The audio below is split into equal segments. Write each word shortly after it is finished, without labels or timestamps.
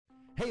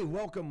Hey,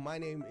 welcome. My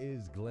name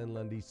is Glenn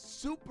Lundy.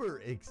 Super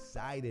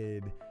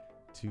excited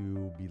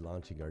to be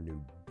launching our new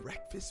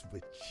Breakfast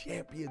with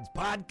Champions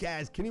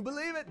podcast. Can you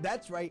believe it?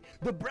 That's right.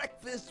 The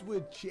Breakfast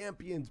with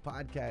Champions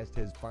podcast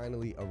has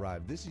finally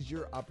arrived. This is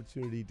your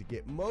opportunity to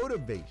get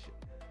motivation,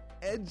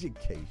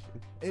 education,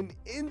 and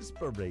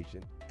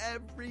inspiration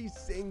every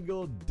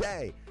single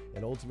day.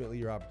 And ultimately,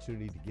 your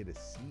opportunity to get a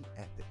seat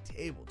at the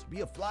table, to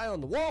be a fly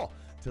on the wall,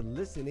 to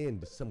listen in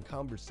to some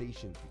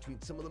conversations between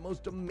some of the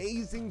most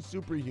amazing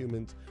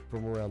superhumans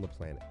from around the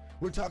planet.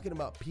 We're talking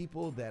about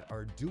people that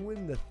are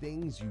doing the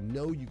things you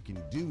know you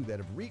can do, that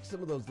have reached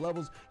some of those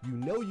levels you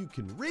know you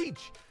can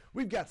reach.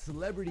 We've got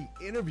celebrity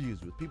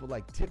interviews with people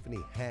like Tiffany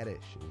Haddish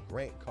and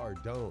Grant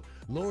Cardone,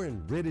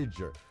 Lauren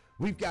Rittiger.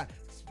 We've got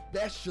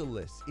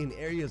specialists in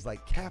areas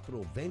like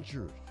capital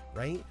ventures,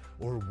 right?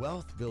 Or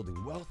wealth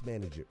building, wealth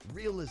management,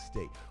 real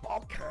estate,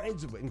 all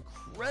kinds of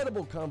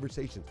incredible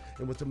conversations.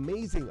 And what's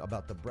amazing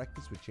about the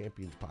Breakfast with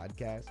Champions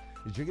podcast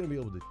is you're going to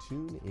be able to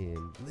tune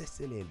in,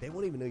 listen in. They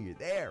won't even know you're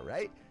there,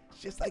 right? It's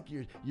just like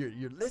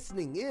you're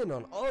listening in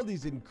on all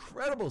these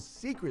incredible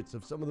secrets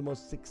of some of the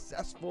most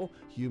successful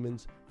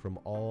humans from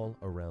all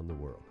around the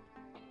world.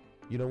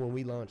 You know, when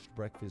we launched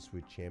Breakfast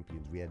with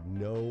Champions, we had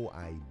no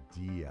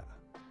idea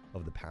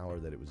of the power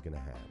that it was going to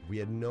have. We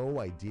had no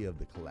idea of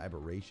the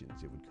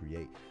collaborations it would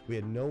create. We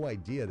had no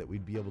idea that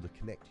we'd be able to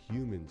connect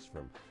humans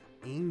from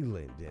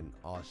England and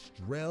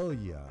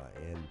Australia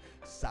and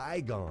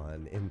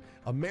Saigon and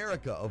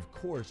America, of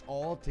course,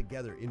 all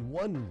together in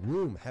one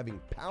room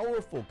having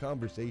powerful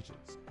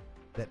conversations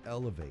that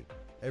elevate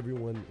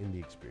everyone in the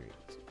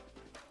experience.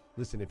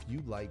 Listen, if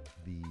you like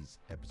these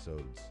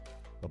episodes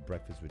of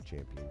Breakfast with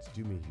Champions,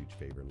 do me a huge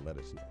favor and let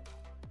us know.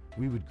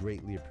 We would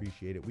greatly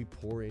appreciate it. We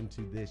pour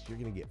into this. You're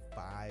going to get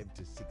 5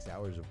 to 6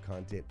 hours of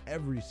content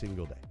every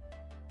single day,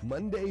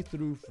 Monday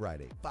through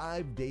Friday,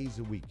 5 days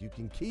a week. You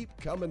can keep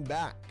coming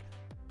back.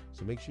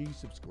 So make sure you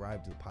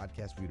subscribe to the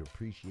podcast. We'd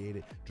appreciate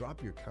it.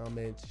 Drop your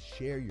comments,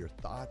 share your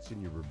thoughts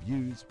and your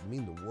reviews. It would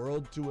mean the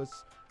world to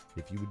us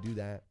if you would do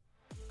that.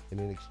 And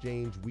in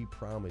exchange, we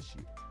promise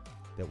you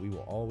that we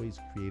will always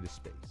create a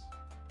space,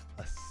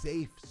 a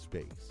safe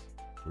space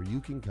where you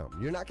can come.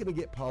 You're not going to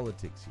get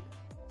politics here.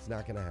 It's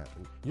not going to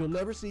happen. You'll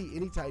never see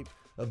any type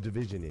of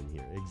division in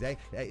here.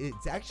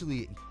 It's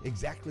actually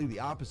exactly the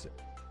opposite.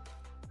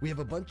 We have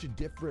a bunch of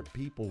different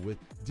people with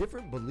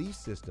different belief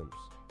systems,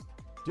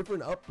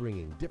 different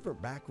upbringing, different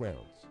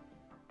backgrounds.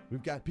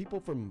 We've got people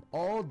from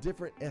all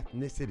different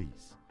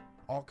ethnicities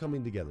all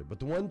coming together. But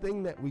the one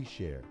thing that we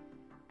share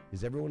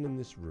is everyone in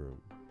this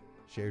room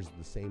shares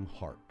the same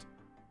heart.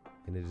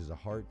 And it is a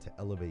heart to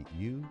elevate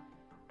you,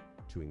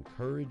 to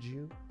encourage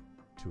you,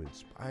 to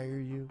inspire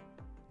you,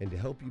 and to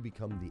help you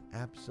become the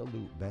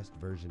absolute best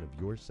version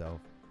of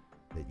yourself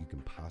that you can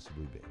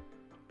possibly be.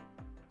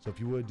 So if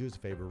you would, do us a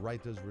favor,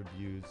 write those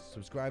reviews,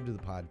 subscribe to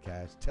the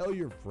podcast, tell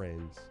your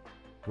friends.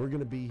 We're going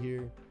to be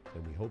here,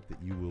 and we hope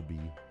that you will be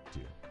too.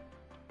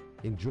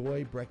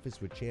 Enjoy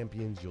Breakfast with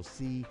Champions. You'll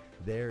see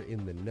there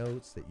in the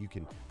notes that you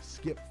can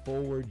skip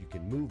forward, you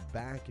can move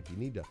back. If you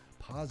need to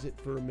pause it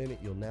for a minute,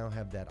 you'll now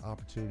have that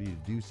opportunity to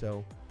do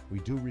so. We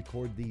do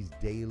record these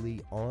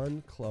daily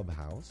on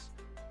Clubhouse.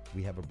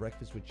 We have a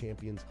Breakfast with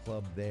Champions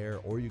club there,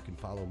 or you can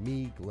follow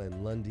me,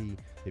 Glenn Lundy,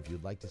 if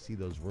you'd like to see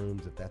those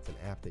rooms. If that's an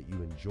app that you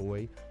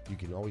enjoy, you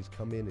can always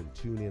come in and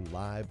tune in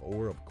live,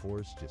 or of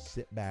course, just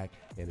sit back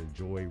and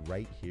enjoy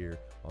right here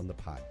on the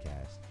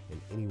podcast and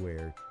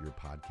anywhere your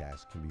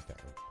podcast can be found.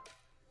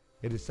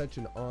 It is such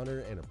an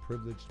honor and a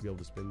privilege to be able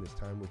to spend this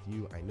time with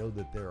you. I know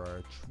that there are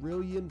a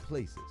trillion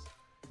places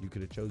you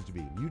could have chose to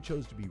be. You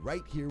chose to be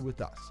right here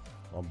with us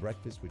on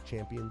Breakfast with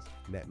Champions,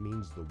 and that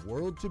means the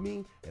world to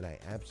me, and I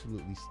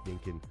absolutely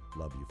stinking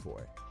love you for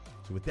it.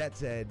 So with that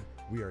said,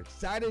 we are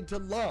excited to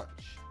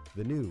launch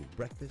the new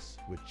Breakfast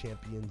with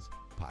Champions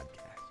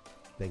podcast.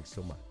 Thanks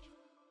so much.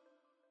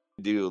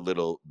 Do a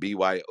little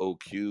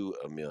BYOQ,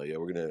 Amelia.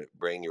 We're going to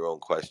bring your own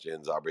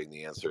questions. I'll bring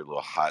the answer, a little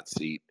hot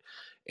seat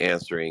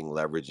answering,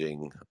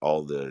 leveraging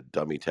all the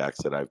dummy tax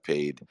that I've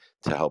paid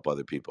to help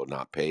other people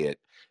not pay it.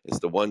 It's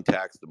the one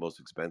tax, the most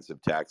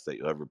expensive tax that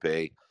you'll ever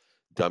pay.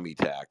 Dummy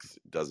tax.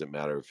 Doesn't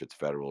matter if it's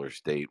federal or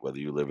state, whether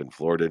you live in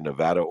Florida,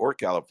 Nevada, or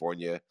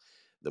California.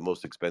 The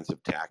most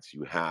expensive tax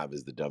you have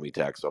is the dummy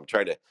tax. So I'm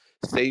trying to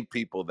save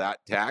people that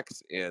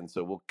tax. And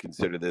so we'll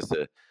consider this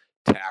a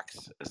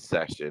tax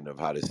session of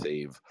how to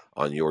save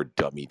on your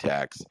dummy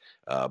tax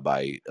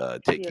by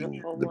taking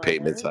Beautiful the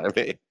payments I word.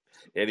 made.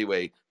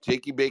 Anyway,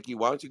 Jakey Bakey,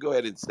 why don't you go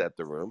ahead and set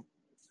the room?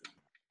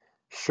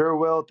 Sure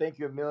will. Thank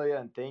you, Amelia,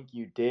 and thank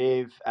you,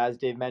 Dave. As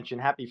Dave mentioned,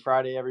 happy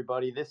Friday,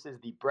 everybody. This is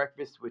the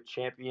Breakfast with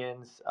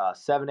Champions,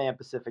 7 a.m.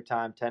 Pacific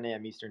time, 10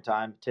 a.m. Eastern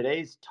time.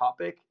 Today's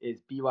topic is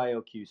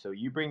BYOQ. So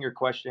you bring your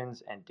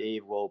questions, and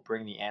Dave will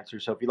bring the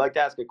answers. So if you'd like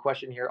to ask a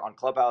question here on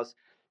Clubhouse,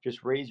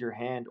 just raise your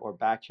hand or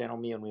back channel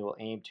me, and we will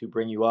aim to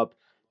bring you up.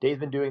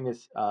 Dave's been doing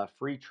this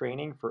free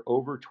training for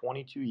over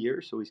 22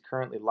 years, so he's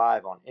currently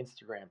live on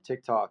Instagram,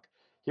 TikTok,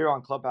 here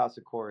on Clubhouse,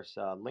 of course,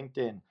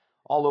 LinkedIn,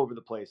 all over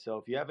the place. So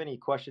if you have any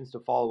questions to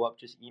follow up,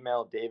 just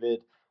email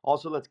David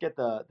Also, let's get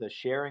the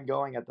sharing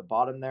going at the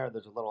bottom there.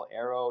 There's a little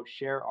arrow.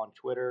 Share on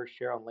Twitter,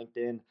 share on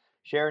LinkedIn,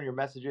 share in your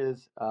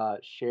messages,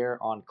 share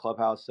on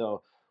Clubhouse.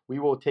 So we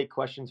will take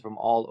questions from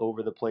all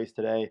over the place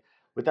today.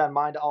 With that in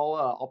mind,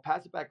 I'll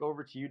pass it back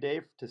over to you,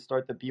 Dave, to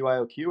start the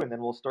BYOQ, and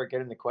then we'll start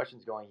getting the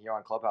questions going here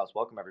on Clubhouse.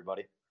 Welcome,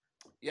 everybody.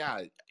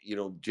 Yeah,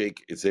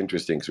 Jake, it's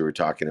interesting because we were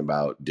talking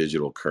about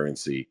digital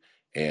currency,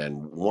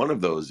 and one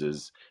of those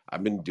is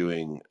I've been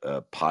doing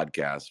a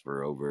podcast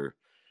for over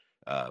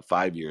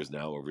 5 years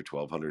now, over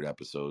 1,200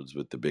 episodes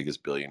with the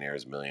biggest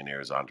billionaires,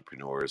 millionaires,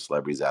 entrepreneurs,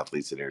 celebrities,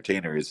 athletes, and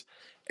entertainers.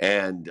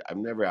 And I've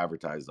never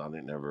advertised on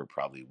it, never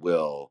probably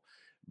will.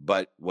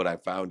 But what I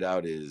found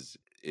out is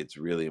it's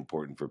really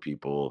important for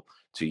people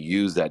to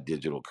use that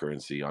digital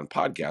currency on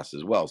podcasts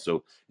as well.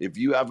 So if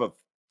you have a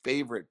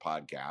favorite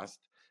podcast,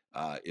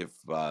 if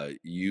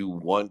you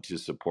want to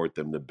support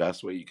them, the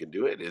best way you can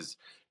do it is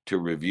to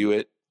review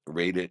it,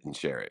 rate it, and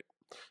share it.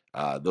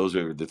 Those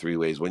are the three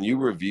ways. When you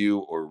review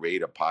or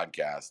rate a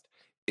podcast,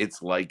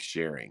 it's like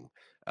sharing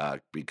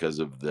because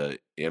of the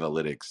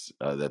analytics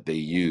that they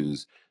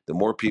use. The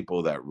more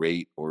people that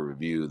rate or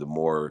review, the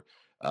more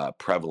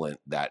prevalent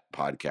that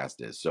podcast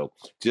is. So,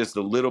 just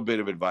a little bit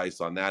of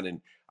advice on that.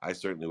 And I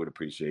certainly would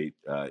appreciate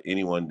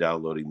anyone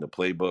downloading the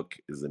Playbook,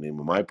 is the name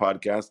of my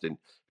podcast. And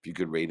if you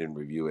could rate and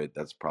review it,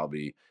 that's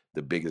probably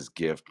the biggest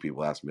gift.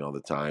 People ask me all the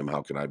time,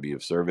 how can I be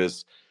of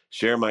service?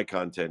 Share my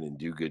content and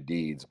do good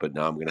deeds. But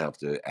now I'm going to have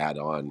to add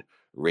on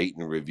rate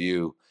and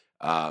review.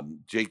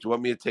 Jake, do you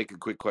want me to take a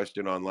quick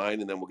question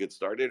online and then we'll get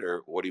started,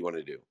 or what do you want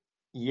to do?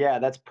 Yeah,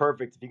 that's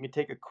perfect. If you can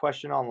take a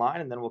question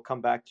online, and then we'll come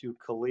back to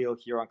Khalil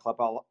here on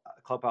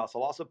Clubhouse.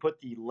 I'll also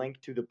put the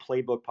link to the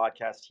Playbook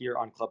podcast here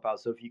on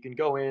Clubhouse. So if you can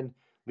go in,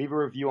 leave a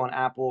review on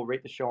Apple,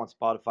 rate the show on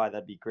Spotify,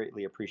 that'd be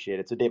greatly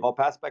appreciated. So Dave, I'll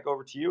pass back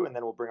over to you, and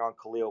then we'll bring on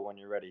Khalil when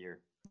you're ready here.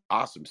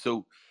 Awesome.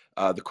 So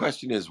the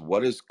question is,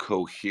 what does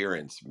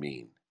coherence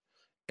mean?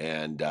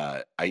 And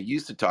I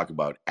used to talk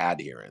about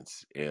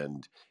adherence,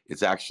 and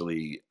it's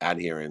actually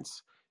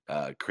adherence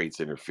creates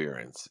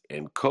interference.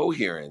 And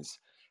coherence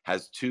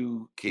has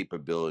two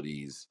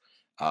capabilities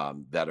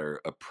that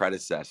are a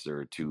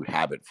predecessor to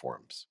habit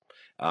forms.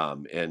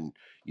 And,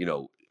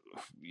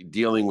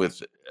 dealing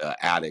with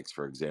addicts,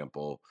 for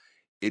example,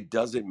 it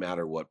doesn't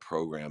matter what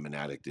program an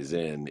addict is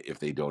in if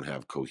they don't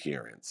have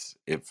coherence,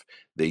 if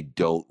they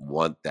don't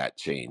want that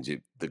change.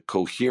 The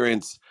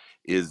coherence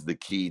is the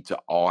key to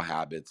all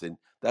habits. And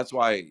that's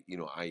why,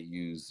 I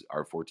use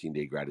our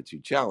 14-day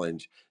gratitude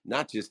challenge,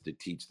 not just to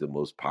teach the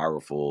most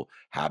powerful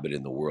habit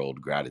in the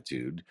world,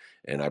 gratitude.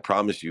 And I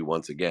promise you,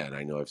 once again,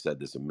 I know I've said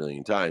this a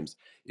million times,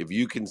 if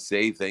you can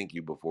say thank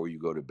you before you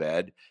go to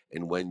bed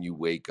and when you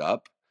wake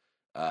up,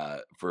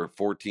 for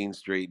 14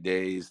 straight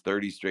days,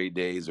 30 straight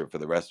days, or for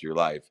the rest of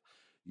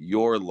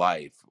your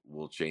life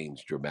will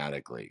change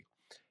dramatically.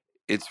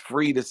 It's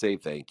free to say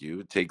thank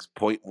you. It takes zero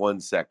point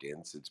 0.1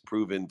 seconds. It's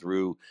proven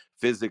through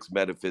physics,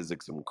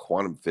 metaphysics, and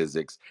quantum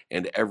physics.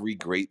 And every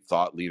great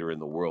thought leader in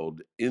the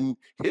world in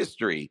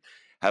history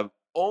have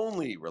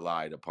only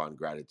relied upon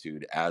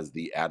gratitude as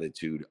the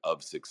attitude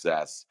of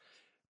success.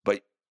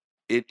 But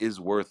it is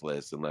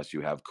worthless unless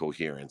you have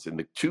coherence. And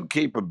the two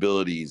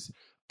capabilities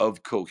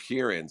of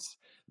coherence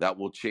that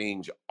will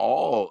change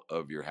all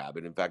of your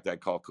habit. In fact, I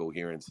call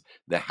coherence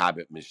the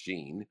habit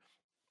machine.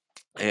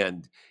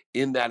 And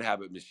in that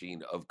habit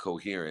machine of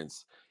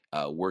coherence,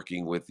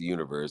 working with the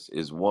universe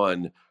is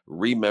one,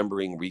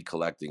 remembering,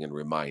 recollecting, and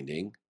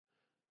reminding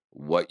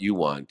what you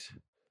want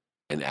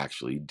and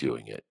actually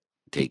doing it,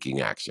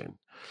 taking action.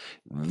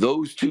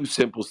 Those two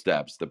simple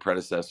steps, the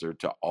predecessor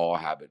to all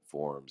habit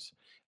forms,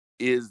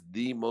 is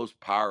the most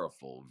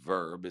powerful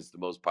verb, is the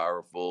most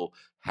powerful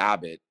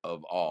habit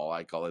of all.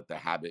 I call it the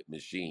habit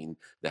machine,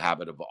 the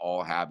habit of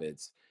all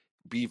habits.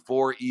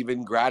 Before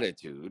even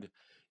gratitude,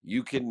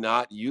 you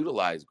cannot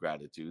utilize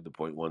gratitude, the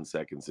 0.1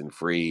 seconds in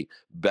free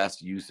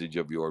best usage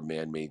of your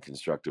man-made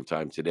constructive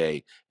time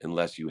today,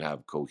 unless you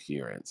have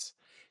coherence.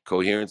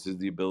 Coherence is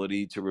the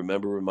ability to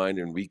remember, remind,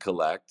 and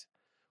recollect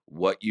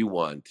what you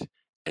want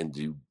and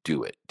to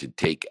do it, to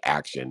take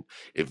action.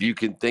 If you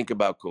can think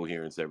about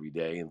coherence every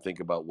day and think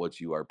about what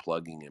you are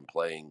plugging and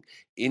playing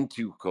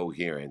into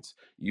coherence,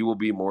 you will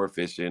be more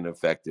efficient,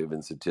 effective,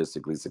 and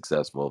statistically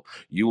successful.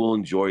 You will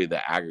enjoy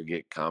the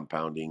aggregate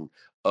compounding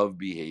of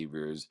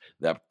behaviors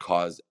that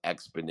cause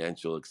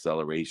exponential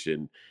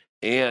acceleration,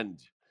 and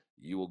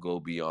you will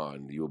go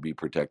beyond. You will be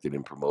protected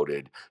and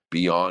promoted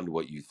beyond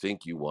what you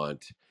think you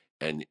want,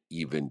 and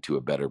even to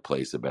a better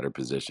place, a better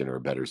position, or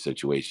a better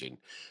situation.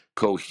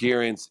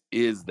 Coherence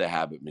is the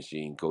habit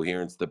machine.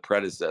 Coherence, the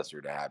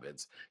predecessor to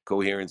habits.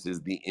 Coherence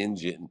is the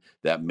engine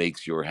that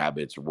makes your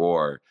habits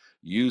roar.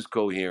 Use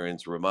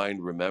coherence,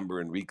 remind, remember,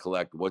 and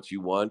recollect what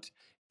you want,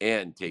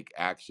 and take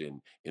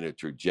action in a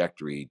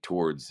trajectory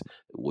towards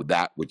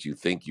that which you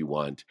think you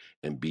want,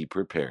 and be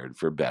prepared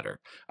for better.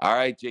 All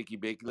right, Jakey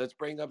Bakey, let's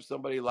bring up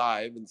somebody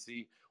live and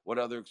see what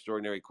other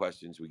extraordinary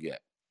questions we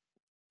get.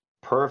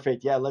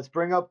 Perfect. Yeah, let's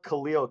bring up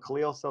Khalil.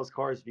 Khalil sells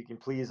cars. If you can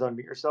please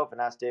unmute yourself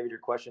and ask David your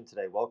question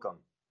today. Welcome.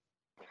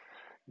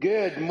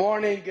 Good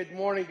morning, good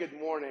morning, good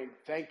morning.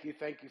 Thank you,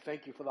 thank you,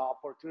 thank you for the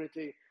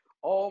opportunity.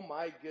 Oh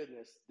my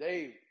goodness,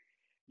 Dave,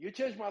 you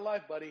changed my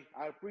life, buddy.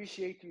 I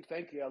appreciate you.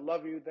 Thank you. I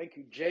love you. Thank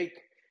you, Jake.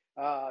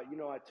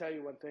 I tell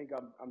you one thing.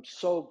 I'm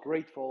so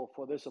grateful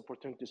for this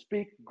opportunity to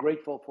speak.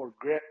 Grateful for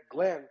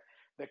Glenn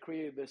that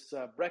created this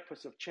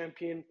Breakfast of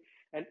Champion,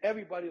 and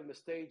everybody on the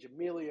stage,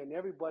 Amelia, and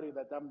everybody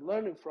that I'm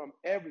learning from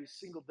every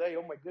single day.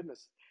 Oh my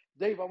goodness,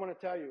 Dave, I want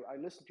to tell you, I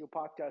listen to your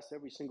podcast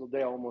every single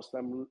day almost.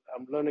 I'm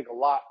learning a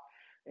lot,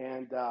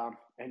 and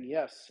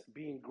yes,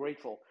 being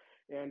grateful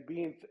and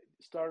being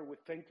started with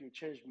thank you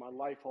changed my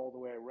life all the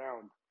way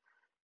around.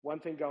 One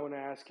thing I want to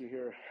ask you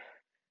here: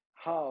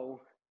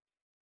 how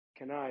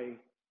can I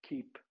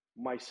keep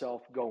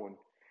myself going?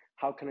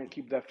 How can I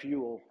keep that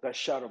fuel, that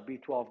shot of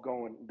B12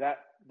 going? That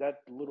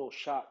little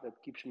shot that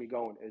keeps me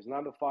going is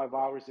not the 5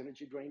 hours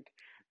energy drink,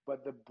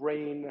 but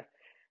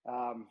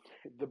um,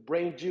 the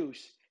brain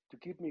juice to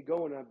keep me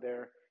going out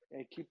there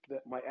and keep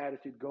my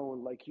attitude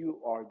going like you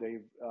are,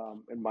 Dave,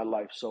 in my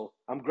life. So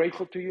I'm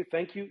grateful to you.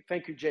 Thank you,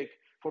 Jake,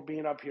 for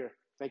being up here.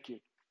 Thank you.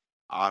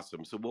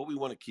 Awesome. So what we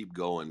want to keep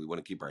going, we want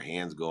to keep our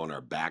hands going,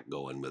 our back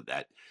going with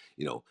that,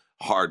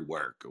 hard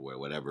work or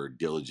whatever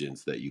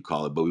diligence that you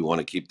call it, but we want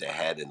to keep the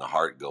head and the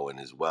heart going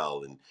as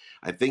well. And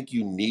I think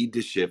you need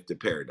to shift the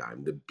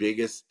paradigm. The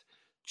biggest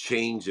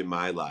change in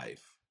my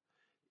life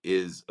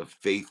is a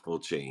faithful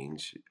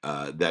change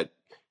that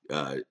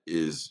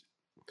is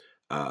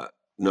uh,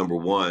 number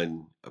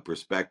one, a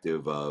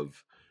perspective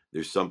of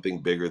there's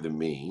something bigger than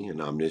me,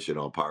 an omniscient,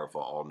 all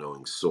powerful, all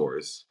knowing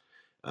source,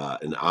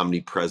 an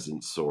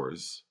omnipresent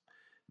source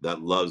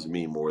that loves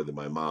me more than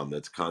my mom,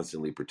 that's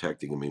constantly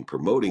protecting me and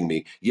promoting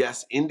me.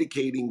 Yes,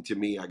 indicating to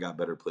me I got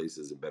better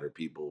places and better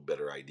people,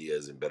 better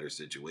ideas, and better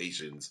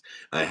situations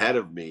ahead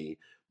of me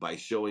by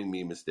showing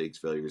me mistakes,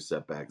 failures,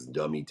 setbacks,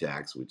 dummy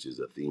tax, which is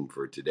a theme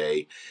for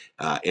today,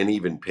 and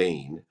even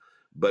pain.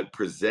 But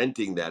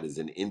presenting that as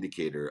an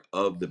indicator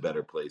of the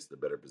better place, the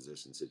better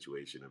position,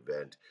 situation,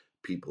 event,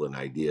 people, and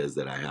ideas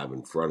that I have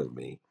in front of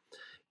me.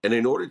 And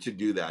in order to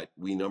do that,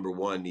 we number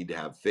one need to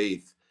have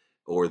faith,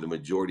 or the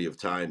majority of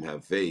time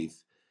have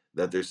faith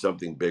that there's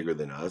something bigger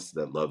than us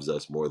that loves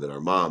us more than our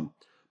mom.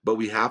 But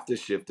we have to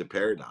shift the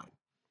paradigm.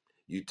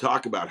 You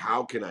talk about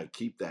how can I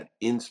keep that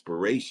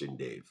inspiration,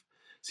 Dave?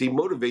 See,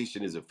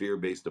 motivation is a fear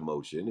based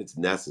emotion. It's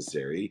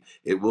necessary.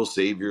 It will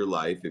save your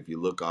life. If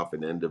you look off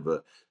an end of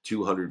a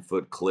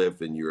 200-foot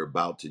cliff and you're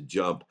about to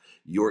jump,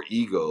 your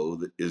ego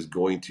is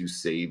going to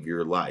save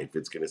your life.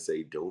 It's going to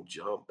say, don't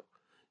jump.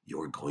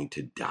 You're going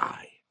to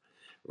die,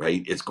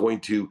 right? It's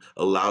going to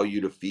allow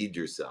you to feed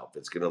yourself.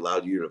 It's going to allow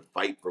you to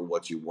fight for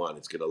what you want.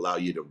 It's going to allow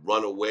you to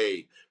run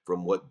away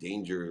from what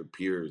danger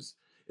appears.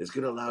 It's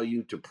going to allow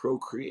you to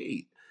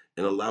procreate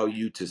and allow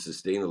you to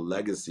sustain a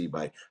legacy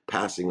by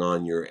passing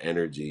on your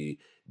energy.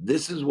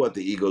 This is what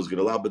the ego is going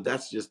to allow, but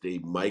that's just a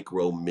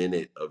micro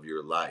minute of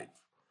your life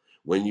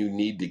when you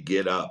need to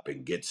get up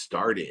and get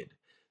started,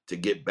 to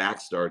get back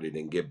started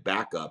and get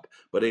back up,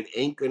 but it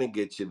ain't going to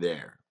get you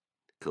there.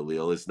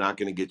 Khalil, it's not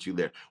going to get you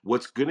there.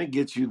 What's going to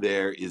get you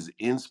there is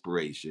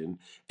inspiration.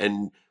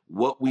 And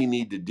what we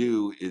need to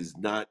do is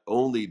not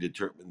only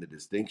determine the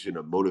distinction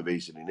of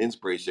motivation and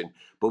inspiration,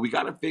 but we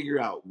got to figure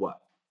out what,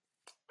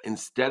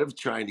 instead of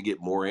trying to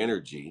get more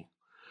energy,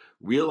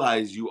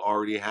 realize you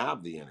already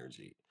have the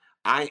energy.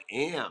 I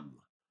am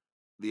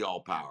the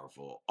all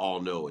powerful,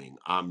 all knowing,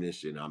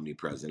 omniscient,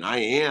 omnipresent. I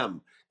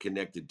am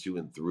connected to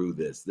and through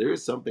this. There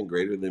is something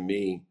greater than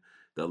me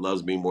that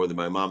loves me more than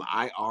my mom.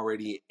 I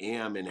already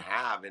am and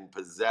have and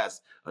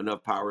possess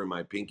enough power in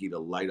my pinky to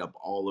light up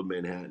all of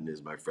Manhattan,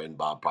 as my friend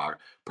Bob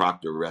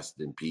Proctor,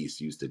 rest in peace,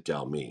 used to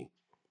tell me.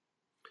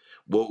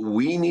 What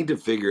we need to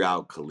figure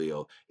out,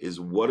 Khalil, is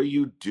what are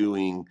you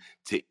doing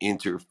to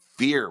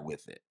interfere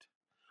with it?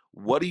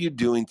 What are you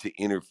doing to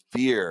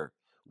interfere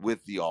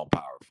with the all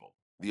powerful,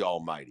 the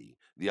almighty,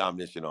 the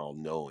omniscient, all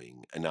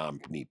knowing, and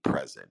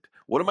omnipresent?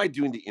 What am I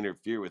doing to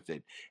interfere with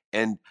it?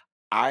 And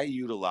I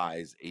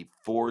utilize a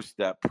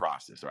 4-step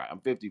process. All right,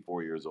 I'm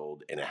 54 years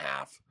old and a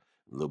half,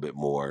 a little bit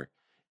more,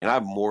 and I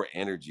have more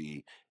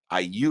energy.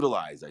 I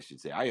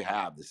should say, I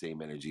have the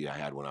same energy I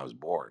had when I was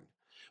born,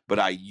 but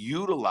I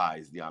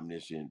utilize the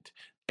omniscient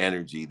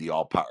energy, the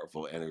all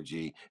powerful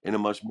energy, in a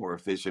much more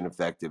efficient,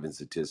 effective, and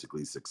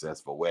statistically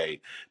successful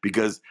way,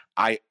 because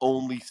I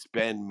only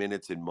spend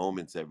minutes and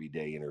moments every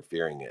day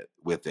interfering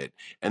with it.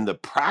 And the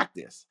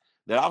practice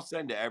that I'll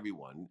send to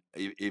everyone,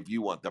 if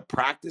you want, the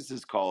practice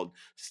is called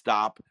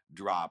stop,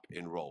 drop,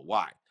 and roll.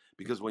 Why?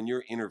 Because when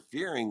you're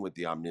interfering with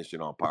the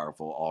omniscient, all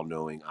powerful, all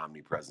knowing,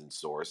 omnipresent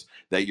source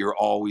that you're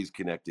always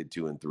connected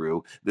to and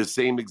through, the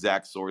same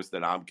exact source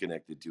that I'm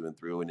connected to and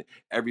through, and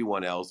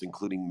everyone else,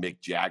 including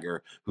Mick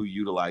Jagger, who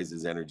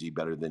utilizes energy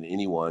better than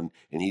anyone,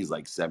 and he's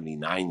like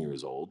 79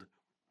 years old.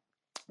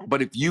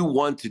 But if you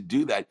want to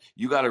do that,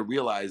 you got to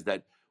realize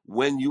that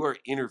when you are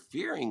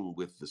interfering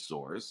with the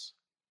source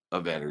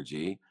of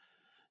energy,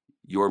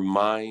 your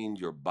mind,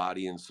 your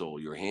body and soul,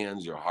 your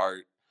hands, your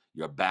heart,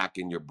 your back,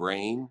 and your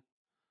brain,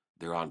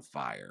 they're on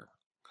fire.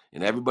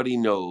 And everybody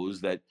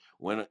knows that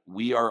when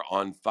we are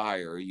on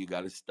fire, you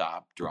got to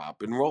stop,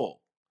 drop, and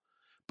roll.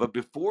 But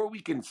before we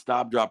can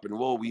stop, drop, and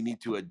roll, we need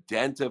to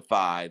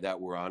identify that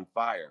we're on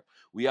fire.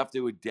 We have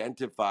to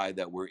identify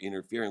that we're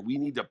interfering. We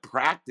need to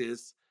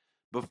practice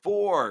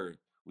before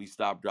we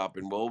stop, drop,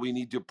 and roll. We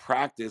need to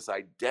practice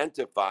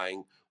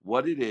identifying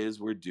what it is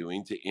we're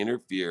doing to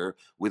interfere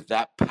with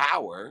that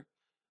power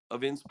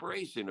of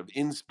inspiration, of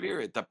in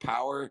spirit, the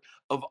power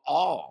of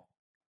all.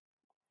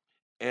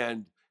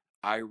 And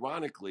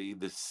ironically,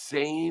 the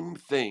same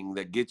thing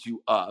that gets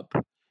you up,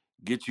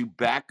 gets you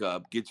back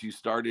up, gets you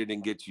started,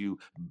 and gets you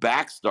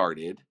back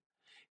started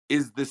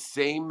is the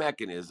same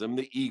mechanism,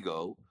 the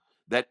ego,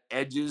 that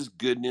edges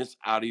goodness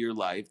out of your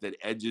life, that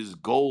edges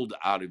gold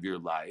out of your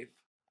life.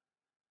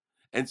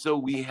 And so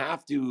we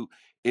have to,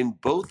 in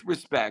both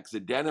respects,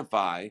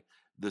 identify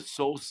the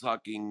soul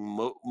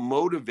sucking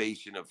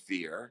motivation of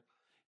fear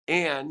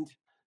and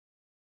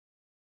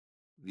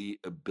the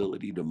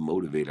ability to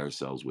motivate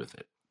ourselves with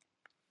it.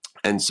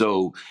 And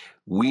so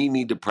we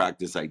need to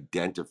practice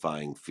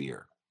identifying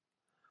fear.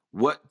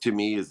 What to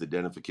me is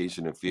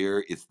identification of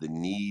fear? It's the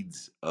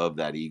needs of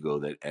that ego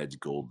that edge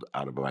gold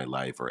out of my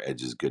life or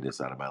edges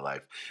goodness out of my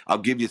life. I'll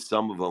give you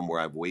some of them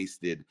where I've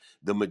wasted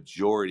the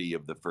majority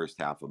of the first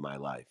half of my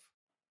life.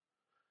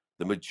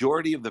 The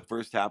majority of the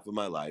first half of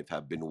my life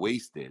have been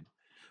wasted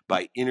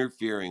by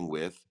interfering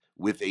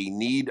with a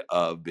need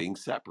of being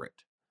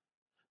separate,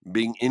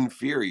 being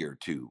inferior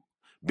to,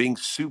 being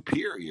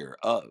superior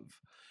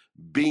of,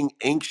 being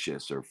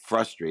anxious or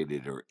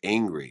frustrated or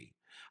angry.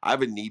 I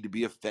have a need to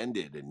be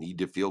offended, a need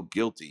to feel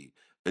guilty,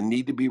 a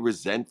need to be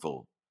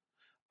resentful.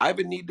 I have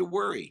a need to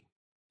worry.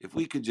 If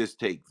we could just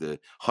take the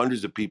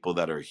hundreds of people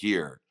that are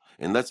here,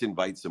 and let's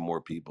invite some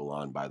more people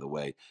on, by the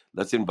way.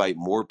 Let's invite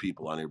more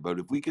people on here. But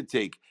if we could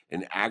take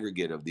an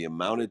aggregate of the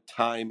amount of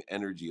time,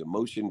 energy,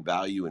 emotion,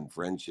 value, and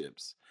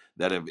friendships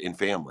that have in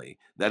family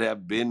that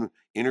have been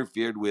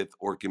interfered with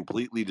or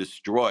completely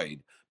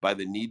destroyed by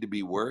the need to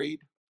be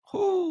worried,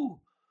 whoo,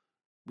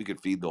 we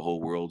could feed the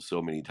whole world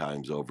so many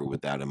times over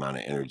with that amount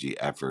of energy,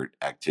 effort,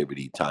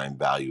 activity, time,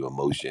 value,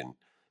 emotion.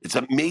 It's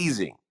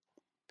amazing.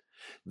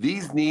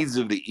 These needs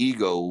of the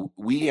ego,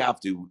 we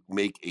have to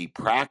make a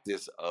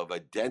practice of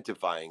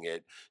identifying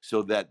it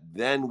so that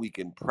then we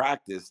can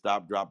practice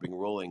stop, dropping,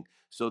 rolling,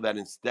 so that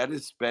instead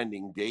of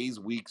spending days,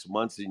 weeks,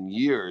 months, and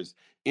years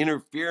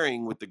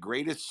interfering with the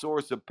greatest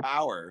source of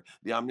power,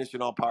 the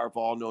omniscient, all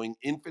powerful, all knowing,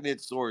 infinite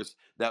source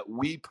that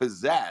we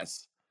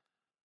possess,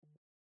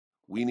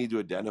 we need to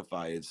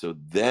identify it so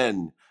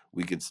then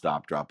we can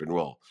stop, drop, and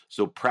roll.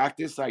 So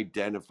practice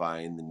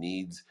identifying the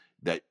needs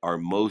that are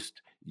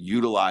most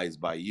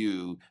utilized by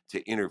you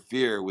to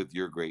interfere with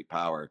your great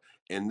power.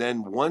 And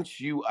then once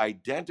you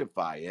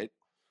identify it,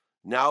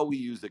 now we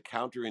use a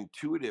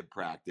counterintuitive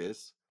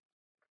practice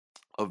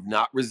of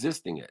not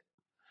resisting it,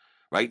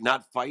 right?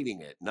 Not fighting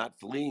it, not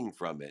fleeing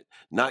from it,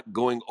 not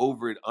going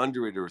over it,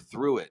 under it, or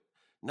through it,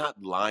 not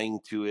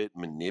lying to it,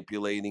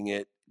 manipulating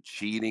it,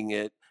 cheating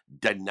it,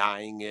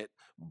 denying it,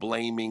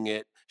 blaming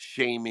it,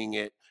 shaming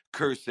it,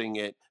 cursing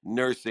it,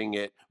 nursing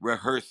it,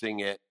 rehearsing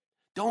it.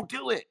 Don't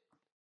do it.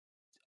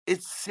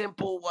 It's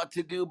simple what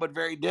to do, but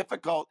very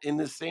difficult in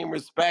the same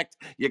respect.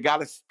 You got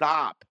to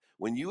stop.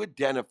 When you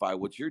identify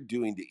what you're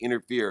doing to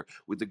interfere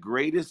with the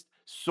greatest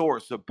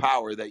source of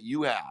power that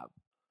you have,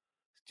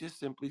 just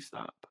simply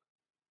stop.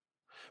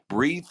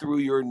 Breathe through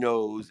your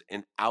nose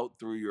and out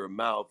through your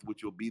mouth,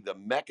 which will be the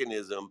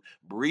mechanism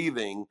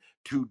breathing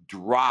to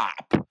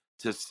drop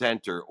to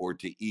center or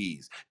to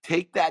ease.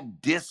 Take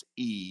that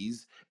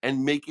dis-ease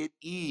and make it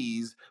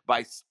ease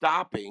by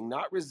stopping,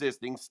 not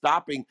resisting,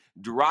 stopping,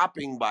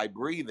 dropping by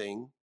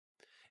breathing.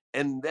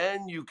 And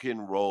then you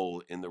can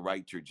roll in the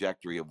right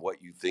trajectory of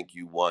what you think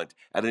you want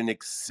at an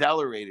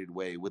accelerated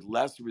way with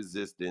less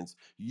resistance,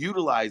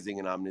 utilizing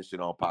an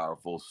omniscient, all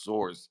powerful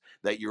source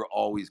that you're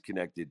always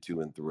connected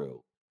to and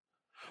through.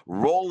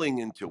 Rolling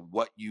into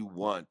what you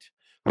want,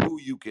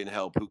 who you can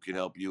help, who can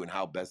help you, and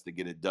how best to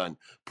get it done.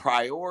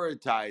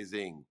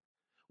 Prioritizing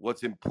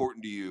what's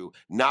important to you,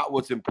 not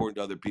what's important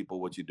to other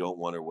people, what you don't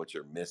want or what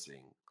you're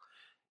missing.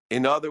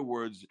 In other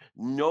words,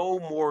 no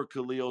more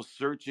Khalil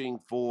searching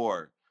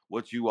for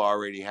what you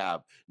already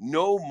have.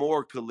 No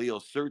more Khalil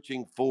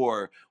searching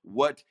for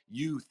what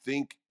you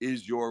think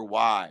is your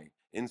why.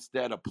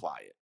 Instead, apply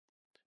it,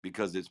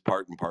 because it's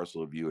part and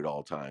parcel of you at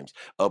all times.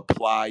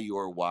 Apply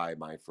your why,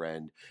 my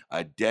friend.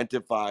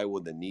 Identify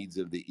with the needs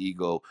of the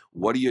ego.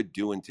 What are you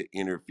doing to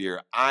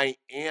interfere? I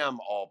am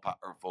all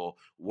powerful.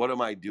 What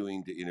am I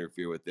doing to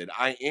interfere with it?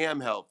 I am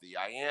healthy.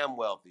 I am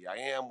wealthy. I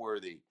am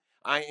worthy.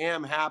 I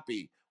am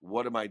happy.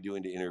 What am I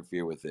doing to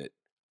interfere with it?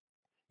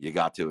 You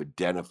got to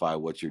identify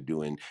what you're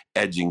doing,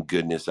 edging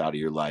goodness out of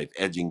your life,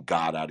 edging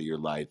God out of your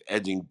life,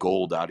 edging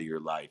gold out of your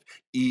life.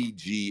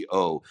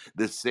 EGO,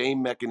 the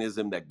same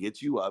mechanism that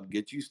gets you up,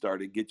 gets you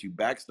started, gets you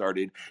back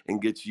started, and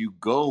gets you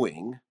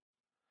going,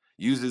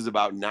 uses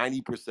about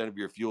 90% of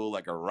your fuel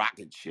like a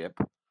rocket ship.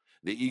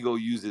 The ego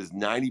uses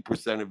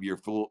 90% of your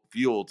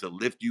fuel to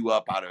lift you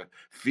up out of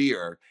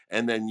fear,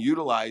 and then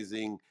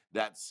utilizing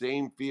that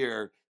same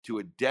fear to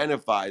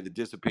identify the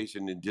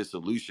dissipation and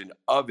dissolution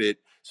of it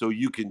so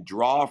you can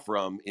draw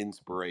from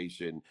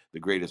inspiration, the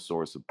greatest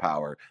source of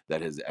power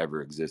that has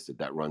ever existed,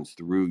 that runs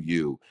through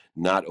you,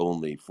 not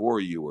only for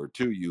you or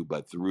to you,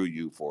 but through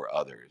you for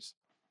others.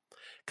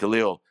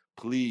 Khalil,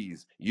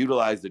 please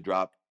utilize the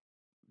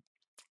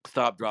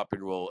stop, drop,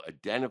 and roll.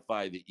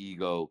 Identify the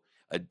ego.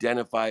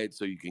 Identify it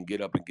so you can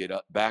get up and get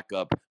up, back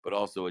up, but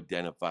also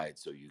identify it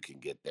so you can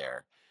get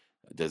there.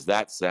 Does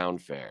that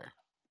sound fair?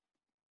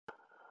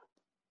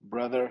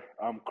 Brother,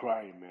 I'm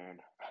crying, man.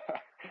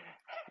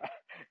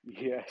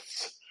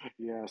 Yes,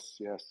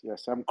 yes.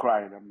 I'm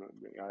crying.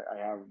 I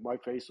have my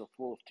face is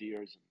full of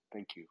tears.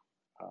 Thank you,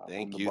 from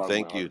Thank the you. bottom of my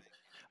Thank heart. you.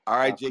 All I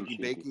right, Jakey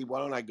appreciate you. Bakey, why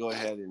don't I go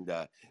ahead and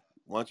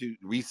why don't you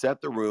reset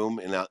the room,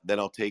 and then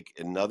I'll take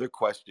another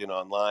question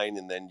online,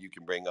 and then you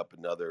can bring up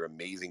another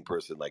amazing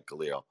person like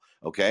Khalil.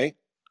 Okay?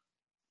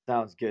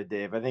 Sounds good,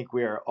 Dave. I think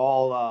we are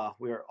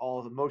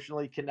all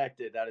emotionally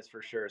connected. That is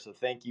for sure. So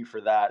thank you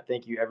for that.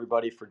 Thank you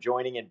everybody for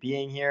joining and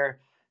being here.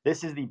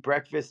 This is the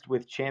Breakfast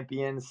with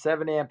Champions,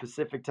 7 a.m.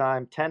 Pacific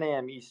time, 10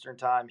 a.m. Eastern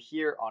time,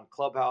 here on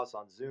Clubhouse,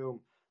 on Zoom,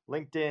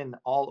 LinkedIn,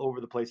 all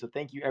over the place. So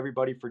thank you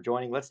everybody for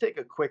joining. Let's take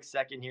a quick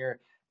second here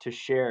to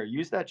share.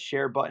 Use that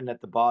share button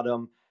at the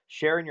bottom.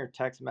 Share in your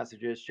text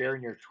messages, share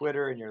in your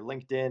Twitter and your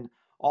LinkedIn,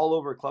 all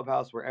over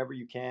Clubhouse, wherever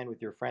you can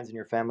with your friends and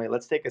your family.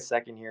 Let's take a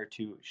second here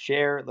to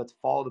share. Let's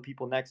follow the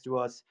people next to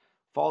us,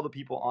 follow the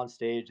people on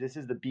stage. This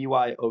is the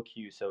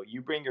BYOQ. So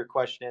you bring your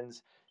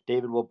questions.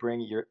 David will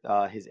bring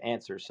his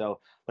answers. So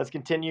let's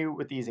continue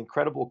with these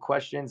incredible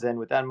questions. And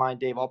with that in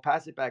mind, Dave, I'll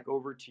pass it back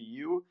over to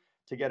you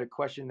to get a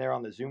question there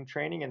on the Zoom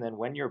training. And then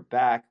when you're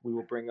back, we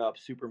will bring up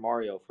Super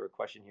Mario for a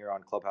question here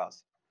on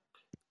Clubhouse.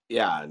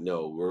 Yeah,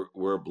 no,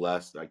 we're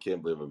blessed. I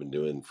can't believe I've been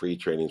doing free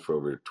trainings for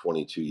over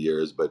 22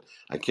 years, but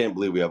I can't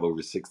believe we have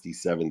over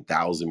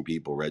 67,000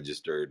 people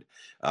registered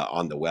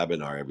on the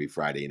webinar every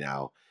Friday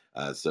now.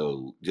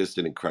 So just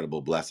an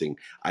incredible blessing.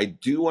 I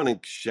do want to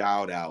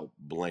shout out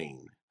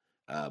Blaine.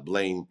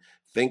 Blaine,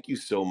 thank you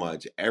so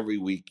much. Every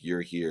week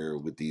you're here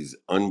with these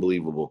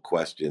unbelievable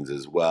questions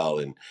as well,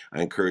 and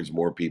I encourage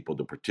more people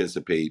to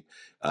participate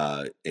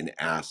and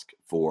ask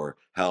for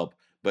help.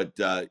 But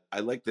I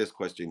like this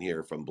question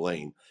here from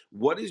Blaine.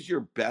 What is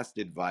your best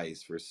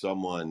advice for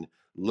someone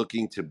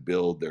looking to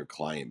build their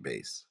client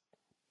base?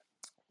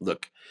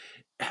 Look,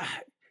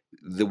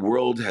 the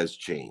world has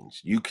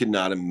changed. You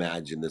cannot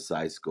imagine the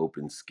size, scope,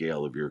 and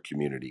scale of your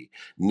community.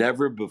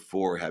 Never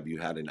before have you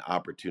had an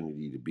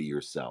opportunity to be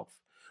yourself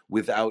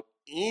without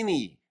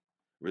any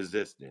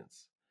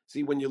resistance.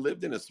 See, when you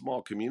lived in a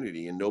small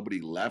community and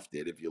nobody left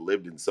it, if you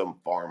lived in some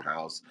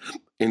farmhouse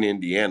in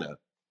Indiana,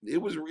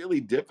 it was really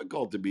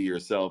difficult to be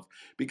yourself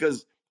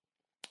because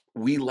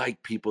we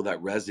like people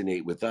that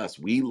resonate with us.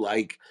 We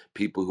like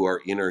people who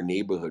are in our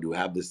neighborhood who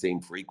have the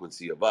same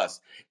frequency of us.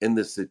 And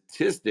the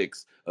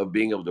statistics of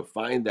being able to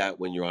find that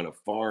when you're on a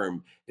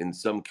farm in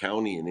some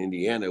county in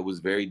Indiana was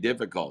very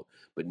difficult.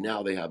 But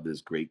now they have this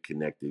great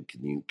connected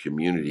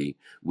community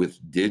with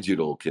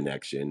digital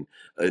connection,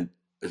 a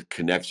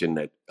connection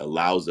that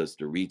allows us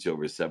to reach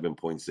over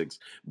 7.6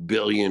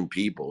 billion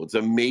people. It's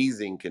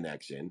amazing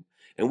connection.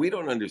 And we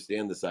don't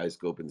understand the size,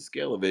 scope, and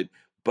scale of it.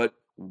 But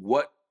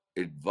what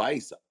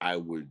advice I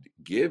would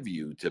give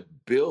you to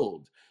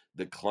build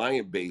the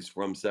client base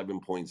from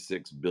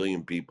 7.6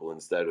 billion people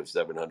instead of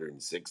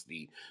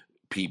 760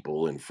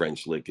 people in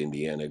French Lick,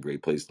 Indiana, a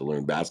great place to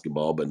learn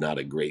basketball, but not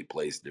a great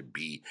place to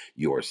be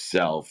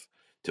yourself,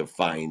 to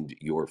find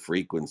your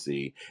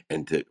frequency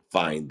and to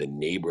find the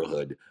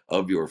neighborhood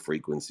of your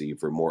frequency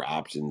for more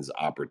options,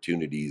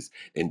 opportunities,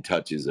 and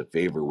touches of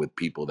favor with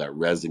people that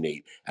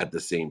resonate at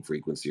the same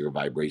frequency or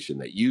vibration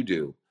that you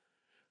do.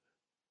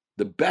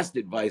 The best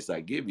advice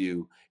I give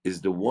you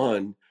is to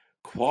one,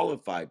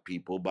 qualify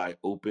people by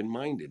open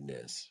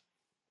mindedness.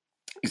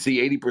 You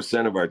see,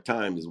 80% of our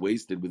time is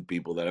wasted with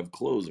people that have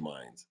closed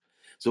minds.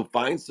 So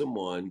find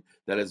someone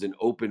that has an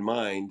open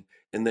mind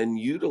and then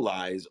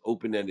utilize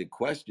open ended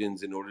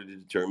questions in order to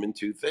determine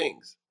two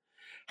things: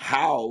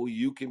 how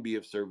you can be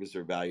of service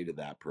or value to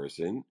that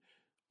person,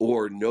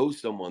 or know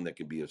someone that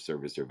can be of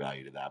service or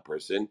value to that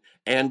person,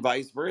 and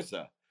vice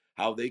versa,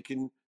 how they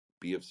can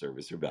be of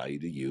service or value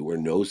to you, or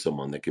know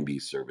someone that can be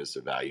service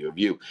or value of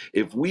you.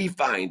 If we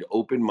find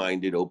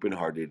open-minded,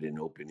 open-hearted, and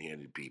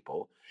open-handed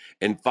people,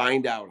 and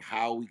find out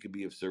how we can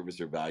be of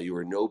service or value,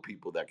 or know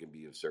people that can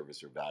be of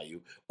service or value,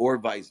 or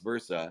vice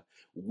versa,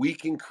 we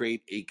can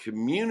create a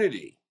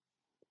community,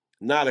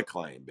 not a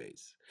client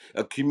base,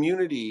 a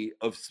community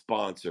of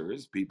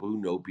sponsors, people who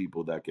know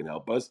people that can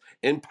help us,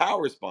 and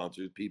power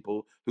sponsors,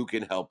 people who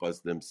can help us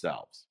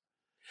themselves.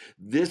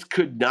 This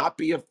could not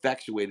be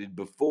effectuated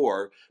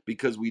before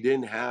because we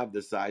didn't have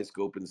the size,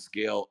 scope, and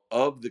scale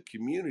of the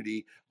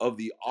community, of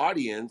the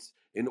audience,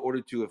 in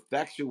order to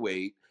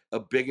effectuate a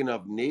big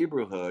enough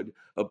neighborhood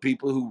of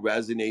people who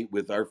resonate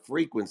with our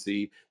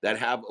frequency, that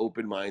have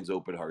open minds,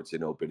 open hearts,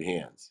 and open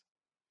hands.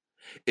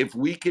 If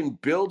we can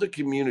build a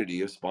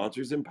community of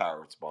sponsors and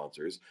power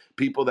sponsors,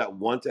 people that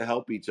want to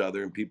help each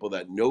other and people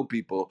that know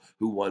people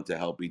who want to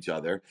help each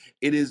other,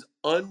 it is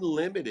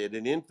unlimited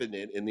and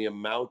infinite in the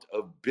amount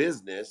of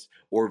business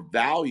or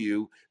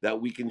value that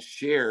we can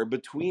share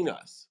between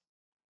us.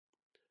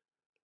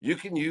 You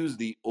can use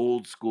the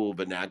old school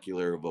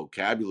vernacular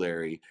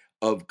vocabulary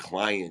of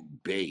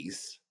client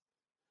base.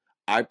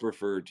 I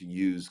prefer to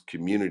use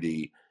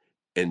community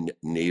and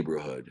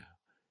neighborhood.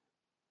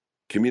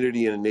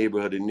 Community in a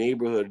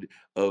neighborhood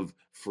of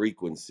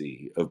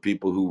frequency, of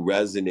people who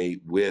resonate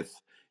with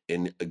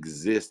and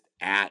exist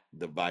at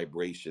the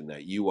vibration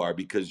that you are,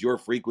 because your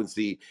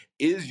frequency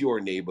is your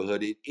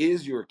neighborhood, it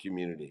is your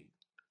community.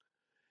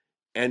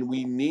 And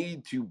we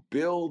need to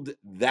build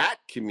that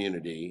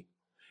community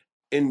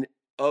in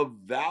of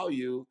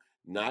value,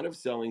 not of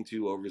selling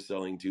to,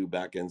 overselling to,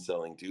 back end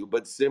selling to,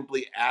 but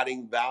simply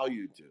adding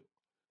value to.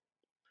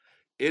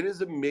 It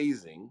is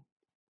amazing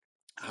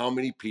how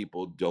many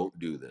people don't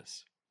do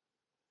this.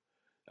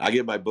 I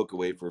give my book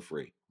away for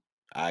free.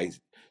 I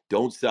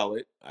don't sell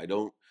it. I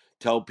don't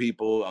tell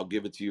people I'll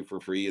give it to you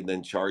for free and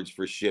then charge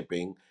for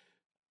shipping.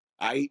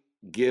 I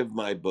give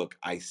my book,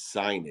 I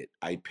sign it,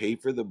 I pay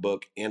for the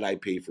book, and I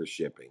pay for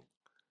shipping.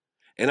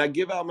 And I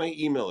give out my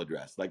email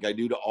address like I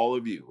do to all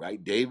of you,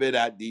 right?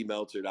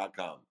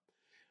 David@dmeltzer.com.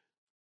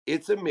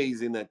 It's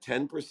amazing that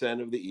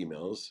 10% of the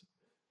emails,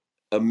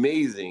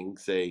 amazing,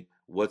 say,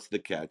 what's the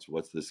catch?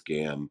 What's the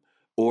scam?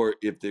 Or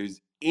if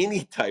there's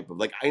any type of,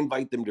 like, I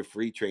invite them to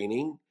free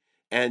training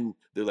and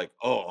they're like,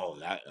 oh,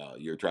 that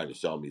you're trying to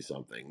sell me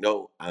something.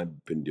 No,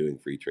 I've been doing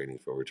free training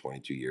for over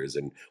 22 years.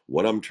 And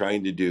what I'm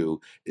trying to do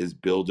is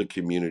build a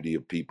community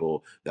of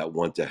people that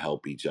want to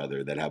help each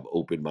other, that have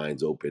open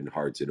minds, open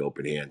hearts, and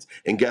open hands.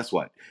 And guess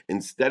what?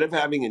 Instead of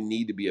having a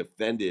need to be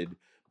offended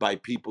by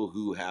people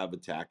who have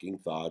attacking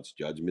thoughts,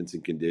 judgments,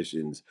 and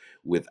conditions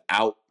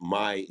without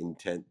my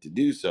intent to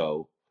do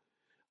so,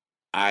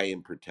 I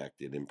am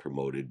protected and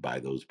promoted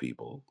by those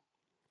people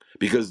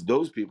because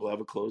those people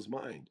have a closed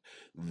mind.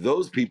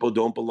 Those people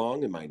don't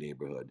belong in my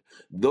neighborhood.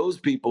 Those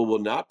people will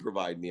not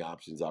provide me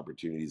options,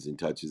 opportunities, and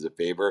touches of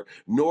favor,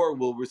 nor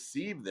will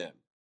receive them,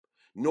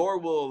 nor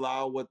will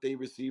allow what they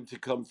receive to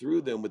come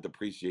through them with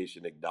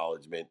appreciation,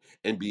 acknowledgement,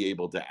 and be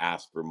able to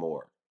ask for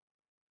more.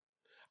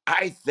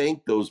 I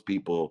thank those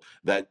people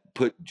that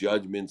put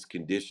judgments,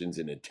 conditions,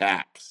 and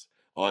attacks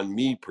on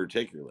me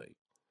particularly,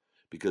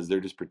 because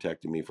they're just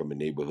protecting me from a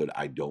neighborhood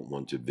I don't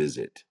want to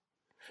visit,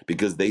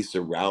 because they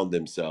surround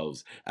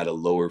themselves at a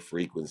lower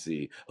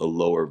frequency, a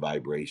lower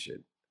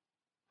vibration.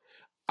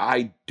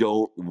 I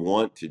don't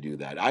want to do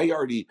that. I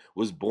already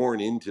was born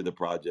into the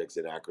projects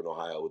in Akron,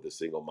 Ohio with a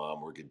single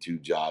mom working 2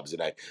 jobs.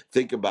 And I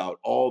think about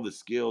all the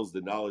skills,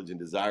 the knowledge, and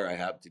desire I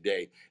have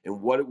today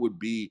and what it would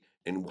be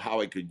and how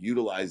I could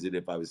utilize it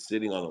if I was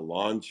sitting on a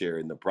lawn chair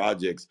in the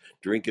projects,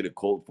 drinking a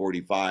Colt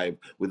 45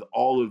 with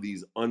all of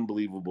these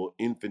unbelievable,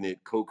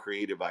 infinite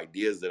co-creative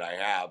ideas that I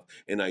have.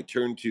 And I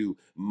turn to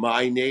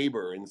my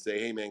neighbor and say,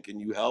 hey, man, can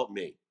you help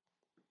me?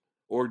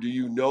 Or do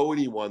you know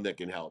anyone that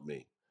can help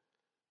me?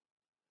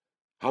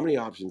 How many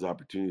options,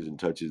 opportunities, and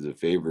touches of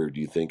favor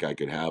do you think I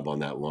could have on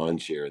that lawn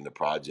chair in the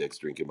projects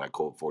drinking my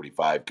Colt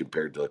 45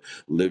 compared to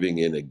living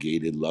in a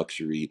gated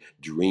luxury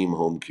dream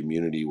home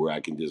community where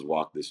I can just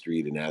walk the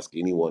street and ask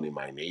anyone in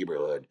my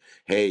neighborhood,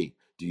 hey,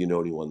 do you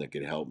know anyone that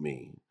can help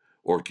me?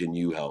 Or can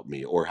you help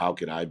me? Or how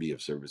can I be of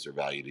service or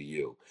value to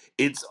you?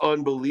 It's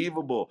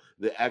unbelievable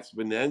the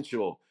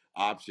exponential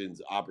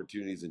options,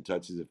 opportunities, and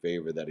touches of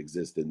favor that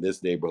exist in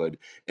this neighborhood.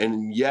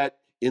 And yet,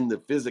 in the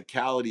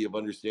physicality of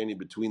understanding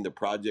between the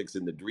projects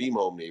and the dream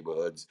home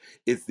neighborhoods,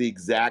 it's the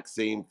exact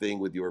same thing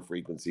with your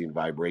frequency and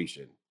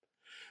vibration.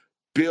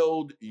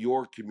 Build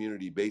your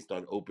community based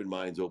on open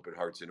minds, open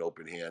hearts, and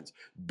open hands.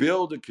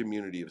 Build a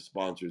community of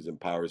sponsors and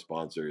power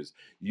sponsors.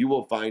 You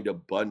will find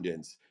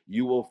abundance.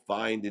 You will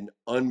find an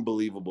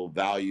unbelievable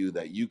value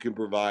that you can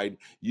provide.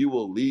 You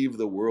will leave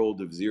the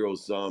world of zero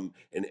sum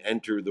and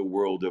enter the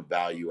world of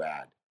value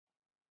add.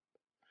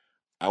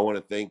 I want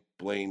to thank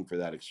Blaine for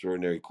that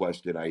extraordinary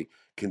question. I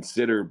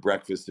consider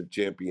Breakfast of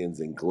Champions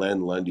and Glenn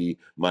Lundy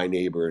my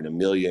neighbor and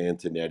Amelia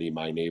Antonetti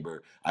my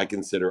neighbor. I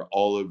consider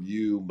all of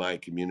you my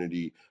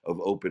community of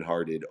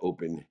open-hearted,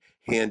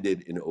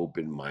 open-handed, and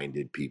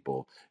open-minded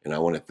people. And I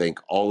want to thank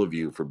all of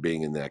you for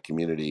being in that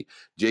community.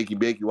 Jakey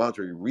Bakey, why don't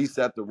you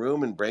reset the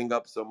room and bring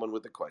up someone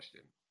with a question?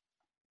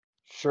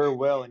 Sure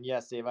will. And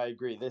yes, Dave, I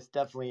agree. This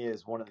definitely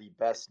is one of the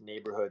best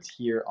neighborhoods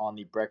here on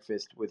the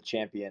Breakfast with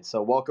Champions.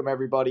 So welcome,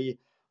 everybody.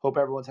 Hope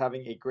everyone's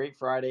having a great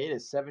Friday. It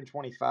is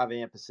 7:25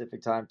 a.m.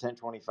 Pacific time,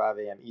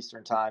 10:25 a.m.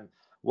 Eastern time.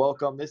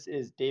 Welcome. This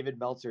is David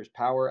Meltzer's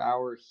Power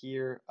Hour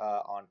here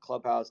on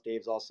Clubhouse.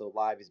 Dave's also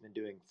live. He's been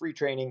doing free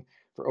training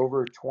for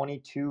over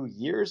 22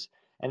 years.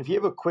 And if you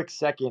have a quick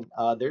second,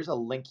 there's a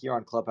link here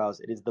on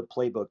Clubhouse. It is the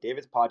Playbook,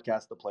 David's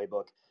podcast, The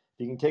Playbook. If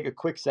you can take a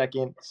quick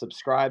second,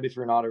 subscribe if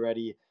you're not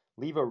already.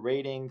 Leave a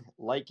rating,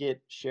 like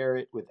it, share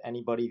it with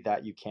anybody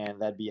that you can.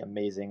 That'd be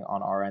amazing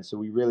on our end. So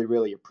we really,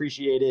 really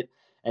appreciate it.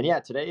 And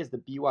yeah, today is the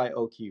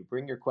BYOQ.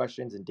 Bring your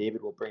questions and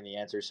David will bring the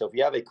answers. So if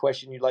you have a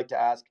question you'd like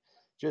to ask,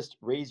 just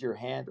raise your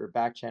hand or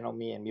back channel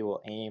me and we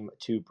will aim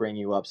to bring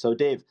you up. So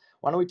Dave,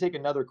 why don't we take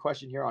another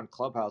question here on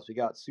Clubhouse? We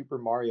got Super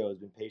Mario has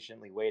been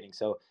patiently waiting.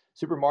 So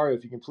Super Mario,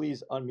 if you can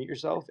please unmute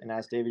yourself and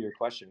ask David your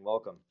question.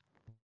 Welcome.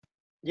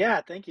 Yeah,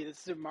 thank you. This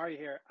is Super Mario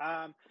here.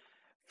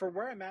 For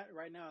where I'm at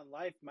right now in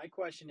life, my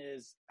question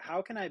is,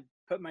 how can I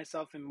put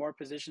myself in more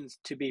positions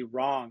to be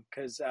wrong?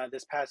 Because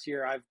this past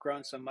year, I've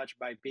grown so much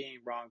by being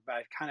wrong, but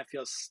I kind of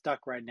feel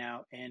stuck right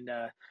now and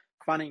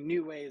finding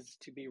new ways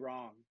to be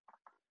wrong.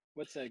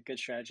 What's a good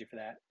strategy for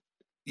that?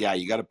 Yeah,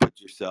 you got to put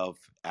yourself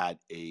at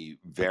a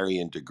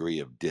varying degree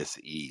of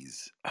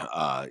dis-ease.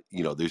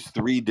 There's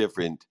three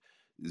different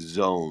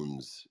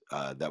zones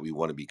that we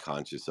want to be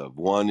conscious of.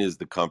 One is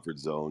the comfort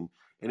zone.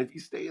 And if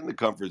you stay in the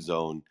comfort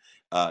zone,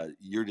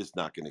 you're just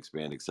not going to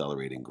expand,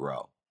 accelerate, and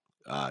grow.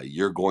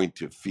 You're going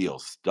to feel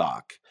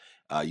stuck.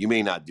 You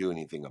may not do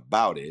anything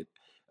about it,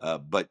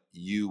 but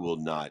you will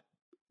not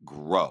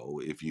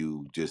grow if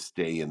you just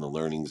stay in the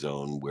learning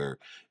zone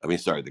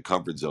the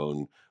comfort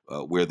zone,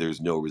 where there's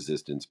no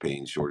resistance,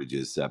 pain,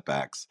 shortages,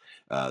 setbacks,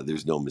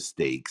 there's no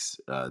mistakes,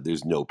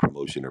 there's no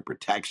promotion or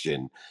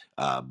protection,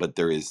 but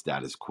there is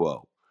status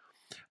quo.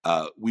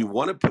 We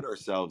want to put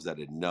ourselves at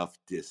enough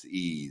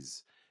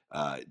dis-ease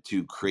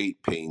to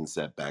create pain,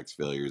 setbacks,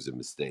 failures, and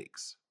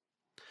mistakes.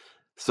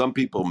 Some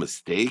people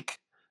mistake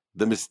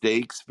the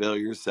mistakes,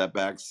 failures,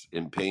 setbacks,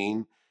 and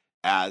pain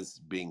as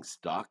being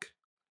stuck.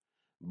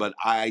 But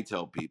I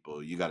tell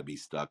people you got to be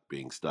stuck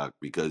being stuck,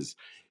 because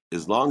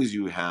as long as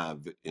you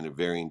have, in a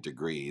varying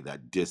degree,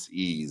 that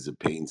dis-ease of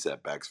pain,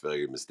 setbacks,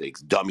 failure,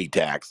 mistakes, dummy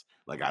tax,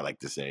 like I like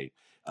to say,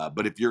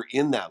 but if you're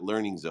in that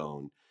learning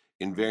zone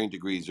in varying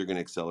degrees, you're going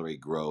to accelerate,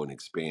 grow, and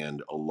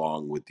expand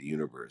along with the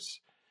universe.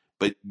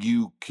 But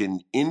you can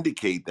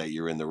indicate that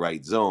you're in the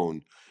right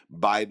zone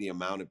by the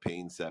amount of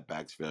pain,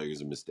 setbacks,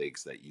 failures, and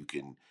mistakes that you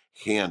can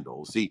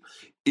handle. See,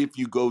 if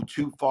you go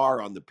too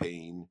far on the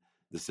pain,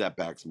 the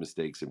setbacks,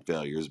 mistakes, and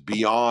failures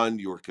beyond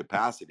your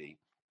capacity,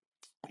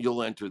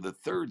 you'll enter the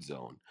third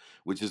zone,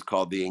 which is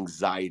called the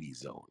anxiety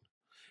zone.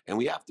 And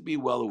we have to be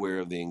well aware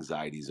of the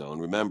anxiety zone.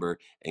 Remember,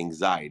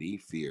 anxiety,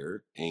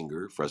 fear,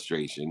 anger,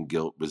 frustration,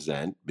 guilt,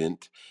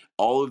 resentment,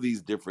 all of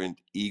these different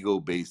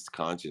ego-based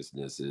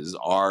consciousnesses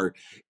are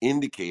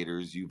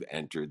indicators you've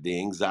entered the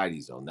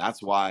anxiety zone.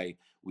 That's why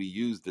we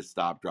use the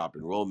stop, drop,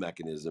 and roll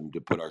mechanism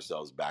to put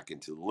ourselves back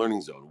into the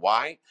learning zone.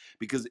 Why?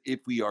 Because if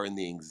we are in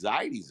the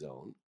anxiety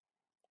zone,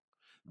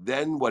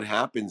 then what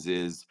happens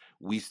is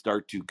we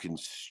start to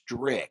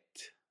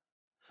constrict,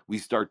 we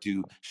start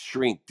to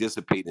shrink,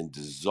 dissipate, and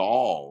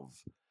dissolve.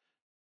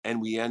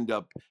 And we end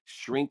up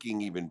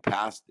shrinking even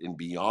past and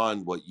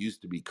beyond what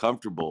used to be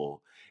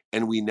comfortable.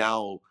 And we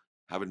now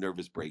have a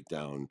nervous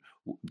breakdown,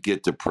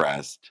 get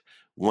depressed,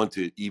 want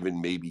to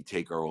even maybe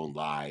take our own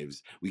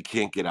lives. We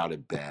can't get out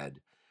of bed.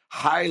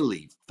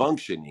 Highly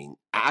functioning,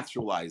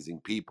 actualizing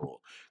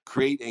people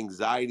create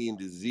anxiety and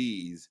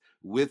disease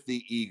with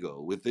the ego,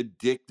 with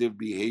addictive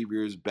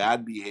behaviors,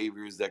 bad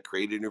behaviors that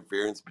create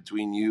interference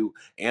between you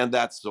and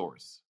that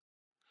source.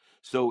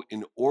 So,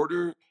 in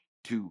order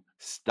to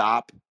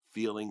stop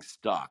feeling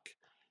stuck,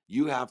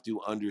 you have to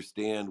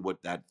understand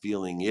what that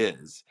feeling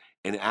is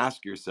and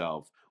ask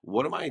yourself,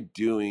 what am I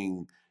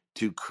doing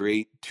to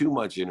create too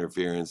much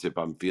interference if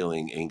I'm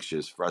feeling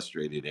anxious,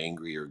 frustrated,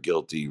 angry, or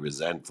guilty,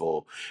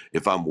 resentful,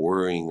 if I'm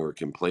worrying or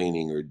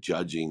complaining or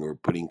judging or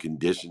putting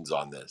conditions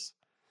on this?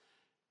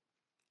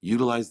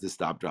 Utilize the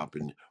stop, drop,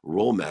 and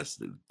roll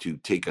method to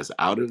take us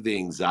out of the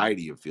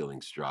anxiety of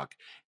feeling stuck,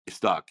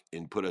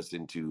 and put us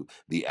into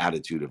the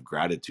attitude of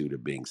gratitude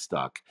of being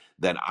stuck.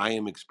 That I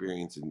am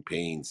experiencing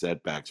pain,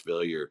 setbacks,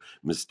 failure,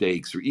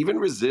 mistakes, or even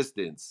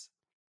resistance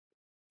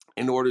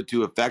in order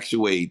to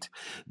effectuate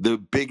the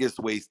biggest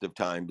waste of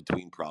time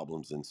between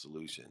problems and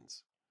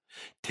solutions.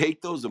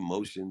 Take those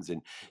emotions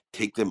and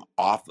take them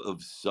off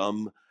of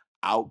some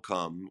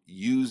outcome.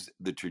 Use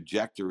the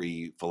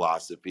trajectory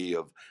philosophy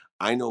of,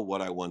 I know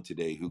what I want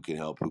today, who can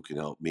help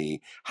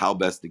me, how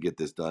best to get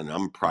this done.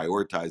 I'm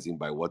prioritizing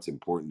by what's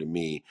important to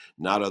me,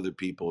 not other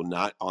people,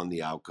 not on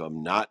the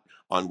outcome, not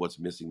on what's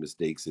missing,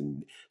 mistakes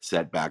and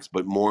setbacks,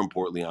 but more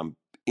importantly, I'm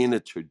in a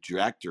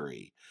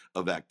trajectory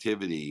of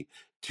activity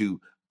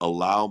to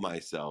allow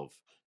myself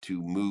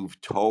to move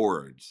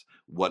towards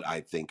what I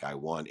think I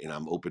want. And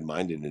I'm open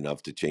minded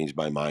enough to change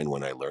my mind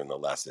when I learn the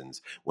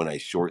lessons, when I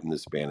shorten the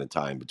span of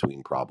time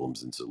between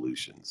problems and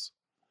solutions.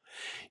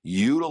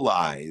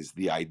 Utilize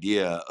the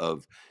idea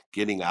of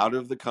getting out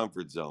of the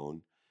comfort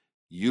zone,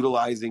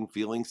 utilizing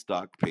feeling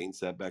stuck, pain,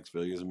 setbacks,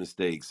 failures, and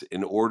mistakes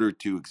in order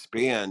to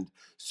expand,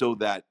 so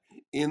that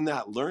in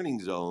that learning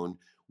zone,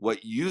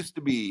 what used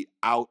to be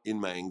out in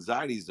my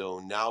anxiety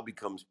zone now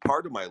becomes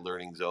part of my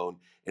learning zone.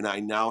 And I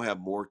now have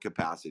more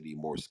capacity,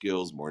 more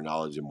skills, more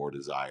knowledge, and more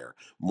desire,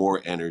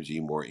 more energy,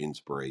 more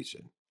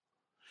inspiration.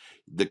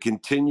 The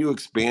continued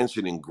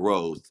expansion and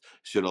growth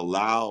should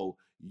allow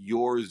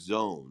your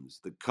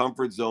zones, the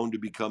comfort zone, to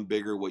become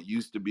bigger. What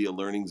used to be a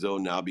learning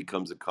zone now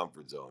becomes a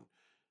comfort zone.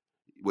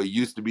 what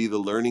used to be the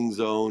learning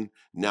zone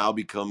now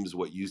becomes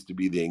what used to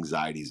be the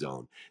anxiety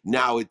zone.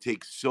 Now it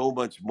takes so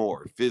much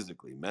more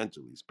physically,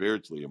 mentally,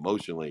 spiritually,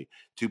 emotionally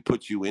to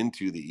put you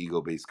into the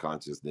ego-based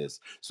consciousness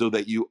so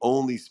that you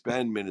only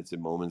spend minutes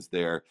and moments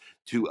there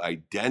to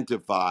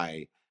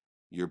identify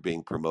you're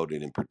being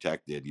promoted and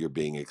protected, you're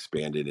being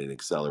expanded and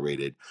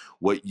accelerated.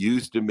 What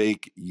used to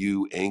make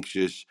you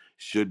anxious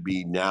should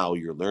be now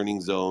your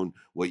learning zone.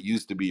 What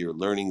used to be your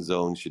learning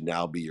zone should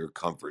now be your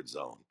comfort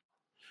zone.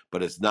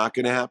 But it's not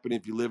going to happen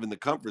if you live in the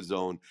comfort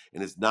zone,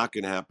 and it's not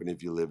going to happen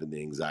if you live in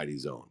the anxiety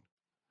zone.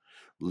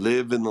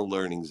 Live in the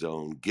learning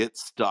zone, get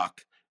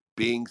stuck,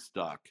 being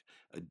stuck,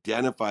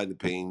 identify the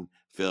pain,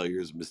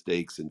 failures,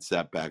 mistakes, and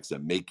setbacks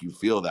that make you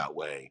feel that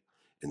way,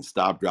 and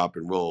stop, drop,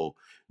 and roll.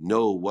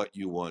 Know what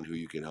you want,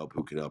 who can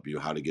help you,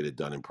 how to get it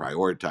done, and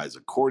prioritize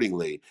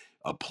accordingly.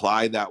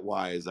 Apply that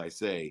why, as I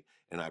say,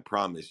 and I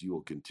promise you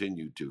will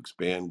continue to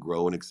expand,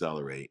 grow, and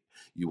accelerate.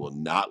 You will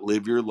not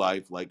live your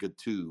life like a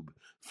tube,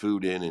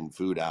 food in and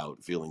food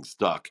out, feeling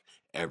stuck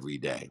every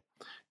day.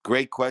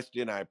 Great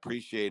question. I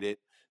appreciate it.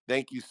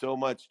 Thank you so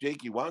much.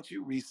 Jakey, why don't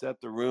you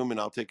reset the room and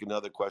I'll take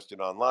another question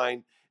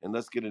online and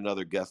let's get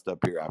another guest up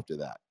here after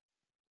that.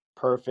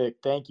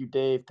 Perfect. Thank you,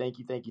 Dave. Thank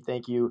you, thank you,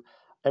 thank you.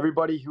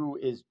 Everybody who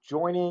is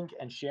joining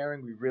and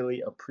sharing, we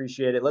really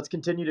appreciate it. Let's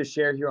continue to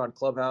share here on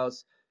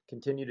Clubhouse,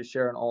 continue to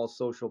share on all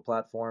social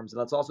platforms. And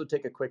let's also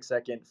take a quick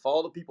second,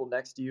 follow the people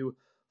next to you,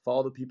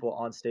 follow the people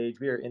on stage.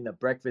 We are in the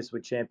Breakfast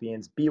with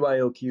Champions,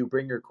 BYOQ.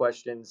 Bring your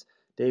questions.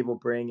 Dave will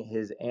bring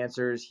his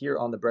answers here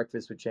on the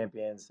Breakfast with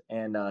Champions.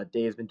 And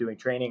Dave's been doing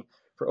training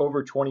for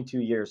over 22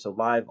 years, so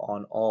live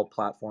on all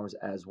platforms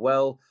as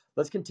well.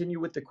 Let's continue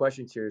with the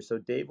questions here. So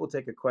Dave will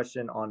take a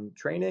question on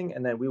training,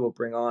 and then we will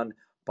bring on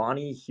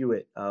Bonnie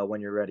Hewitt when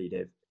you're ready,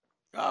 Dave.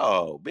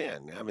 Oh,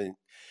 man, I haven't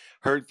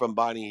heard from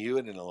Bonnie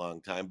Hewitt in a long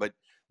time, but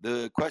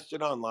the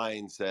question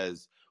online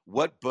says,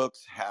 what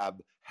books have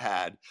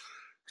had,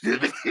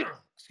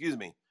 excuse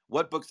me,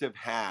 what books have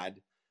had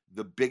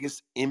the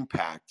biggest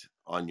impact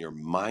on your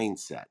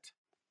mindset?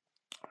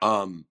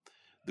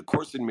 The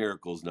Course in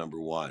Miracles, number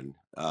one,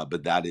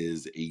 but that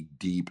is a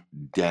deep,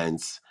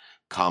 dense,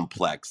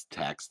 complex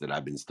text that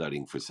I've been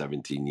studying for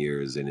 17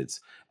 years, and it's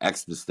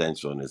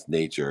existential in its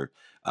nature,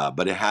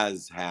 but it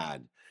has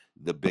had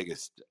the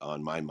biggest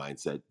on my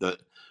mindset. The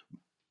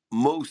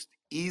most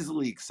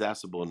easily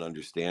accessible and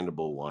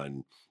understandable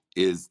one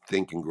is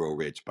Think and Grow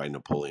Rich by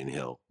Napoleon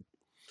Hill.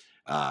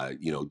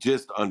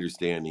 Just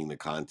understanding the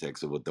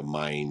context of what the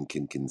mind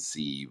can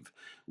conceive,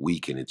 we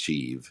can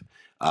achieve.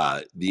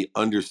 The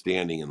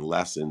understanding and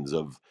lessons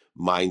of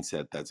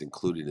mindset that's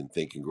included in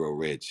Think and Grow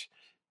Rich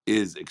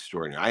is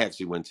extraordinary. I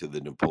actually went to the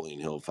Napoleon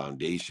Hill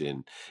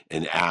Foundation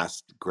and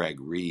asked Greg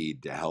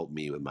Reed to help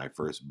me with my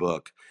first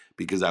book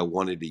because I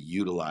wanted to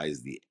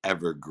utilize the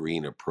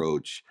evergreen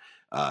approach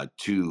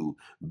to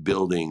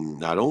building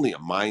not only a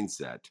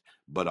mindset,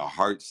 but a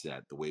heart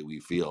set, the way we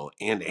feel,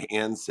 and a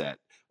handset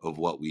of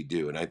what we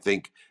do. And I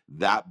think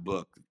that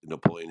book,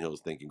 Napoleon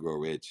Hill's Think and Grow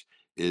Rich,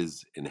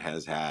 is and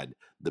has had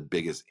the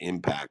biggest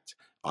impact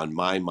on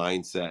my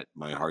mindset,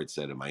 my heart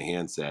set, and my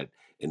handset.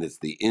 And it's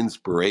the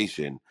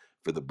inspiration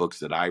for the books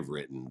that I've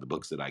written, the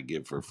books that I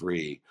give for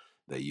free,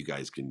 that you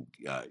guys can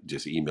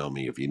just email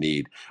me if you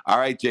need. All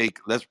right, Jake,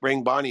 let's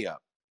bring Bonnie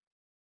up.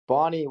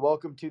 Bonnie,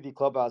 welcome to the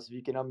Clubhouse. If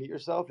you can unmute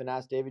yourself and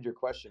ask David your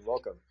question.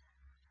 Welcome.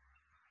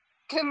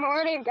 Good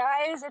morning,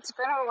 guys. It's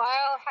been a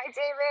while. Hi,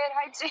 David.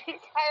 Hi,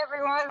 Jake. Hi,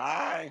 everyone.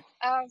 Hi.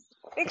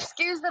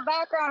 Excuse the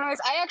background noise.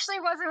 I actually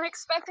wasn't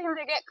expecting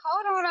to get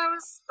called on.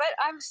 But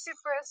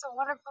it's a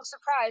wonderful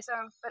surprise.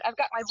 But I've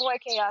got my boy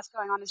chaos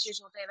going on as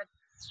usual, David.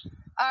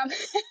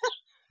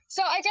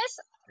 So I guess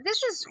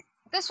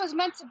this was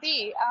meant to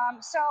be.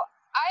 So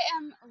I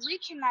am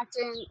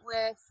reconnecting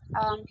with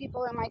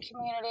people in my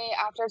community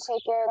after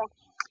taking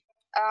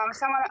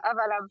somewhat of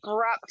an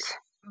abrupt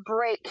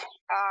break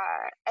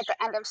at the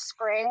end of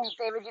spring.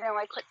 David,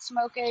 I quit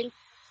smoking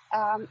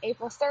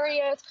April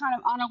 30th, kind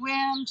of on a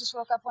whim. Just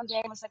woke up one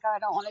day and was like, oh, I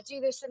don't want to do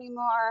this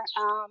anymore.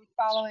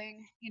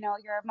 Following,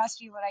 your must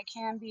be what I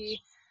can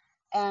be.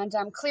 And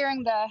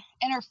clearing the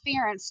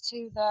interference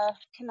to the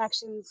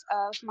connections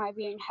of my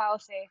being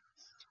healthy.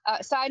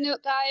 Side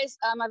note, guys,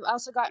 I've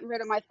also gotten rid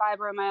of my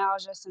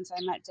fibromyalgia since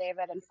I met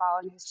David and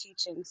following his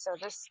teachings. So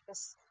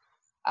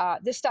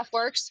this stuff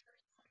works.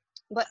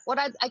 But what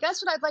I'd like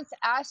to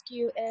ask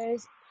you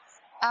is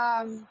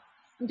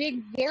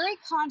being very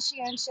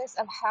conscientious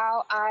of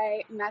how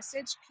I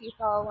message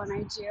people when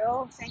I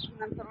do, thanking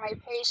them for my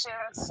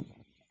patience,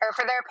 or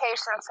for their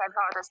patience, I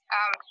apologize.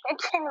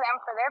 Thanking them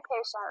for their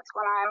patience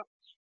when I'm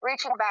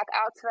reaching back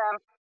out to them.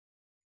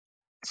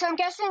 So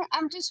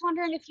I'm just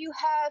wondering if you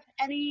have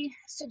any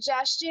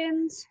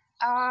suggestions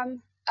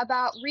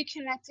about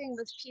reconnecting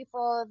with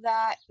people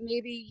that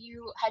maybe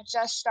you had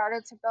just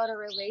started to build a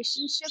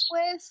relationship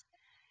with,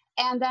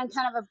 and then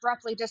kind of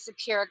abruptly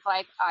disappeared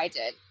like I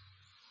did.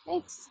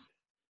 Thanks.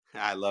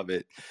 I love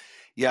it.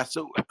 Yeah,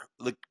 so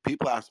look,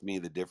 people ask me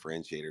the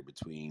differentiator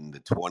between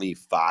the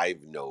 25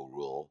 no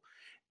rule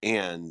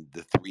and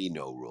the 3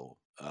 no rule.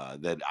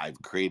 that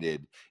I've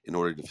created in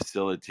order to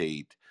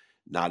facilitate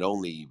not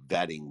only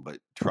vetting, but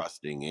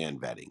trusting and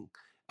vetting.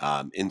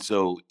 And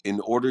so, in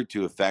order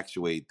to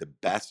effectuate the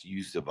best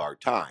use of our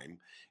time,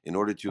 in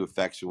order to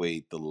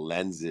effectuate the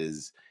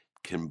lenses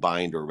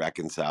combined or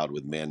reconciled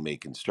with man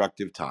made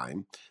constructive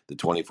time, the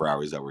 24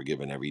 hours that we're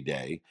given every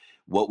day,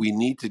 what we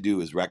need to do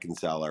is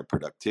reconcile our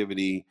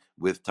productivity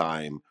with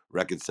time,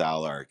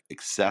 reconcile our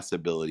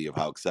accessibility of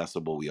how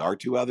accessible we are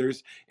to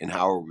others, and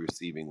how we're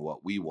receiving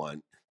what we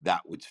want,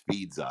 that which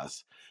feeds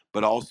us,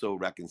 but also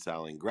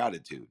reconciling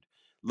gratitude.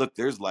 Look,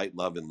 there's light,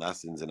 love, and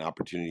lessons and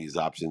opportunities,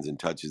 options, and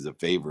touches of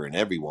favor in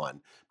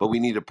everyone, but we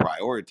need to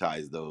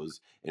prioritize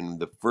those. And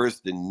the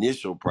first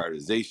initial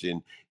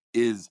prioritization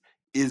is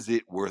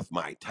it worth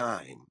my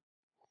time?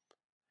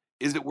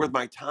 Is it worth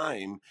my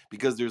time?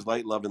 Because there's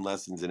light, love, and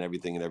lessons in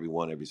everything and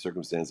everyone, every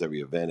circumstance, every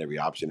event, every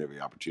option,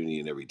 every opportunity,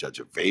 and every touch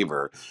of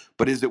favor.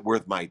 But is it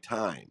worth my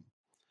time?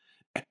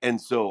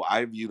 And so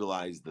I've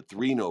utilized the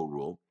 3-no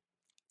rule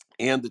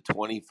and the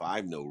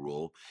 25-no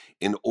rule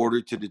in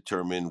order to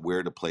determine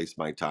where to place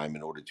my time,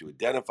 in order to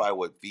identify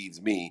what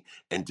feeds me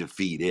and to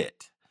feed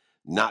it,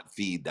 not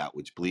feed that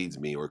which bleeds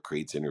me or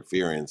creates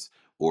interference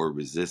or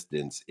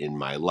resistance in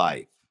my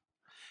life.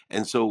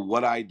 And so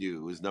what I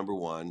do is, number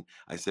one,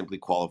 I simply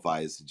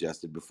qualify, as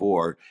suggested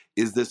before,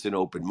 is this an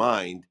open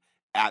mind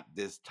at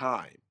this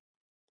time?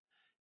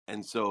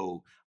 And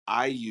so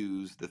I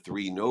use the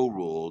 3-no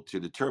rule to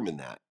determine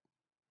that.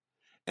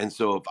 And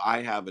so if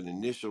I have an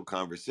initial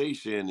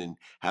conversation and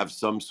have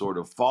some sort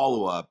of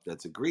follow up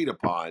that's agreed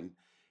upon,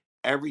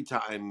 every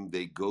time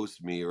they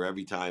ghost me or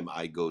every time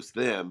I ghost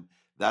them,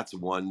 that's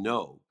 1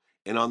 no.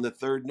 And on the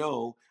 3rd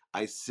no,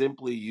 I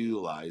simply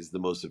utilize the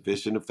most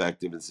efficient,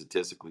 effective, and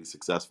statistically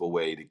successful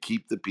way to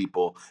keep the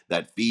people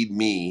that feed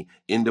me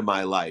into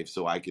my life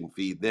so I can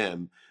feed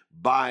them,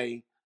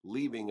 by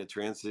leaving a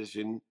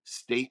transition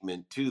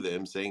statement to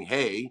them saying,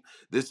 hey,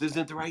 this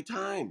isn't the right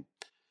time.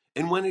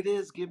 And when it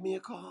is, give me a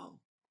call.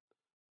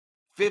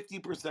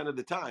 50% of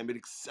the time, it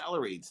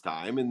accelerates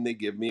time and they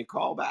give me a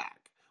call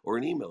back or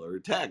an email or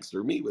a text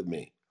or meet with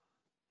me.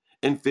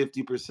 And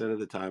 50% of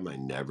the time, I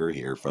never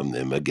hear from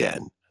them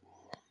again.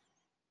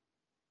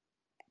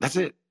 That's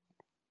it.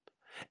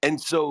 And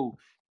so,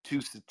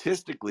 to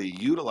statistically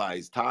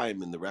utilize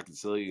time in the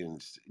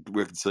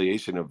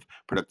reconciliation of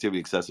productivity,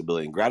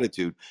 accessibility, and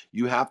gratitude,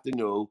 you have to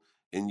know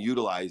and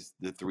utilize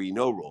the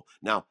 3-no rule.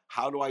 Now,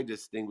 how do I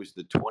distinguish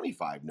the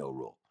 25-no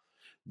rule?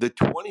 The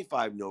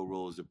 25-no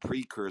rule is a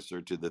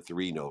precursor to the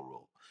 3-no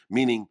rule,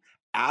 meaning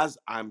as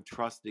I'm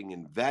trusting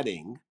and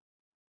vetting,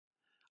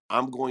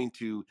 I'm going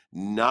to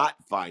not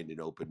find an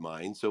open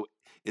mind. So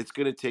it's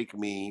going to take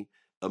me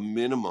a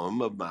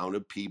minimum amount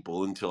of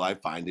people until I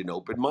find an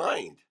open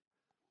mind.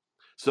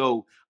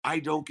 So I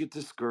don't get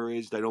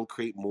discouraged. I don't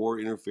create more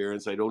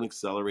interference. I don't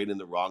accelerate in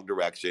the wrong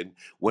direction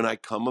when I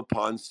come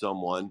upon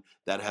someone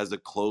that has a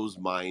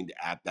closed mind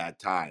at that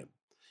time.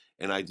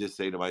 And I just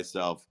say to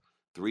myself,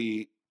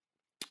 3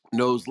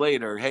 no's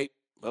later, hey,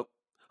 oh,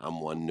 I'm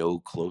 1 no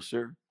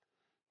closer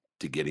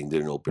to getting to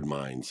an open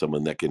mind,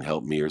 someone that can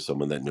help me, or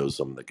someone that knows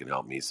someone that can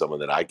help me, someone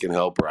that I can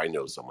help, or I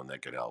know someone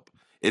that can help.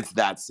 It's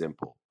that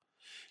simple.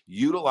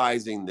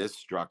 Utilizing this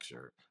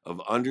structure of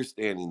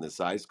understanding the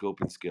size, scope,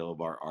 and scale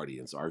of our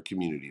audience, our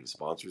community of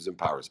sponsors and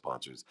power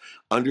sponsors,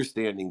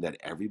 understanding that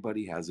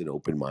everybody has an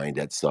open mind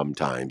at some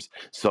times.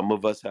 Some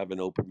of us have an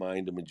open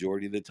mind the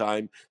majority of the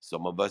time.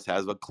 Some of us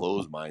has a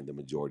closed mind the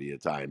majority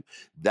of the time.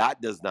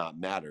 That does not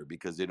matter,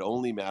 because it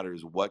only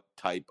matters what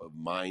type of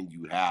mind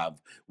you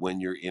have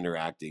when you're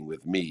interacting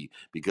with me.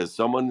 Because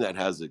someone that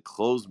has a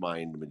closed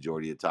mind the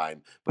majority of the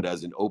time, but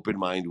has an open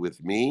mind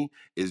with me,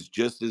 is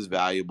just as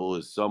valuable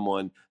as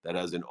someone that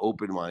has an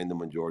open mind the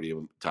majority of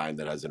the time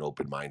that has an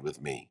open mind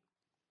with me.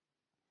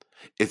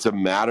 It's a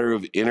matter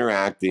of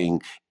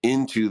interacting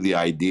into the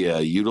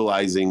idea,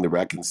 utilizing the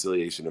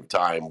reconciliation of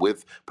time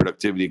with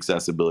productivity,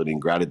 accessibility,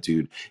 and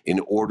gratitude in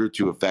order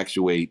to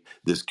effectuate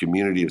this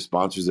community of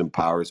sponsors and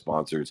power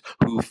sponsors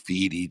who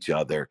feed each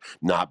other,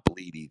 not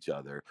bleed each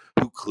other,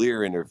 who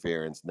clear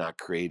interference, not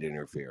create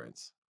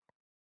interference.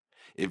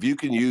 If you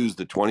can use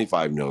the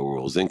 25-no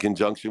rules in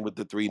conjunction with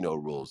the 3-no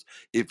rules,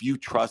 if you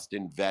trust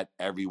and vet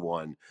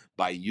everyone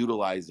by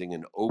utilizing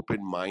an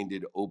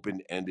open-minded,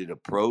 open-ended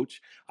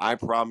approach, I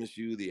promise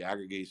you the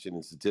aggregation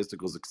and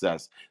statistical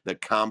success, the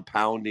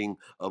compounding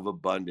of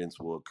abundance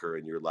will occur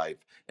in your life,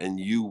 and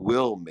you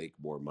will make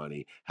more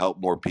money, help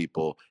more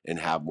people, and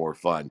have more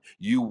fun.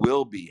 You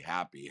will be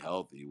happy,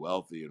 healthy,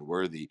 wealthy, and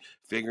worthy,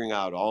 figuring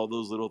out all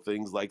those little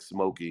things like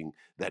smoking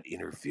that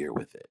interfere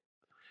with it.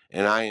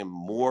 And I am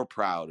more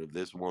proud of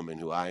this woman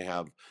who I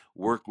have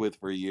worked with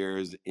for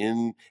years,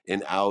 in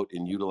and out,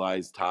 and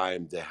utilized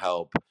time to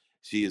help.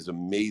 She is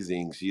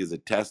amazing. She is a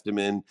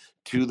testament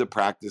to the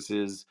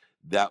practices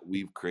that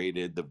we've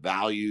created, the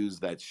values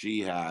that she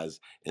has,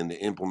 and the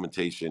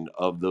implementation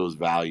of those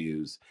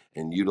values,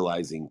 and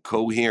utilizing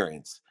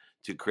coherence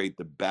to create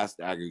the best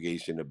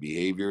aggregation of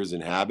behaviors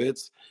and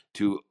habits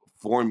to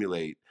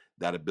formulate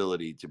that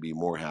ability to be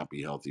more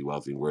happy, healthy,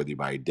 wealthy, and worthy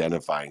by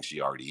identifying she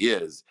already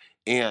is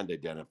and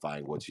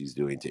identifying what she's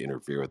doing to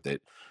interfere with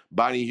it.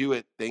 Bonnie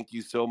Hewitt, thank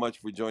you so much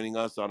for joining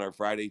us on our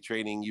Friday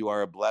training. You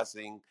are a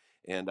blessing,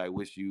 and I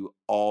wish you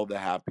all the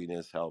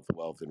happiness, health,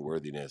 wealth, and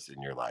worthiness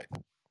in your life.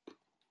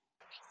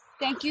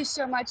 Thank you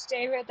so much,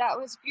 David. That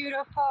was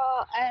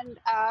beautiful, and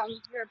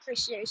your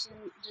appreciation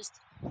just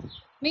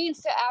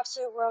means the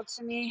absolute world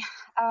to me.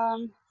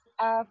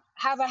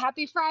 Have a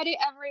happy Friday,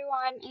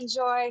 everyone.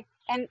 Enjoy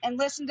and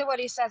listen to what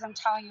he says. I'm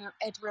telling you,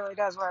 it really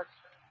does work.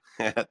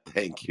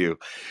 Thank you.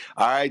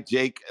 All right,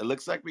 Jake, it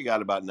looks like we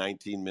got about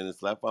 19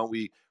 minutes left. Why don't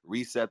we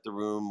reset the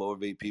room,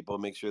 motivate people,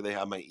 make sure they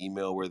have my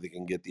email where they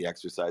can get the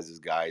exercises,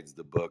 guides,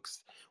 the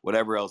books,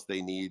 whatever else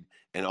they need.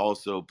 And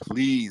also,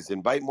 please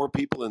invite more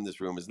people in this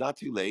room. It's not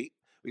too late.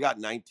 We got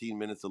 19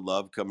 minutes of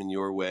love coming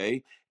your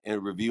way.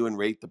 And review and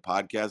rate the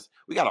podcast.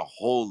 We got a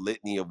whole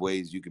litany of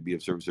ways you could be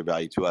of service or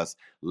value to us.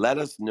 Let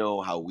us know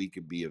how we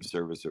could be of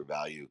service or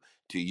value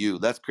to you.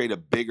 Let's create a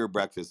bigger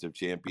breakfast of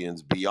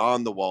champions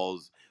beyond the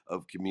walls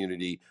of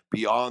community,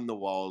 beyond the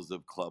walls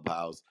of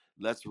Clubhouse.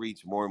 Let's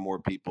reach more and more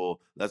people.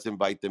 Let's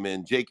invite them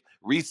in. Jake,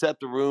 reset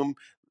the room.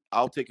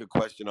 I'll take a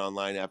question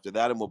online after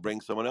that, and we'll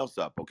bring someone else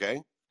up,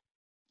 okay?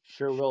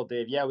 Sure will,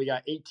 Dave. Yeah, we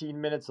got 18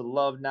 minutes of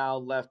love now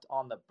left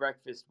on the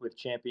Breakfast with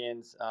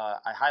Champions. I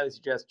highly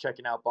suggest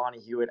checking out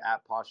Bonnie Hewitt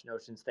at Posh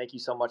Notions. Thank you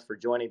so much for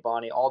joining,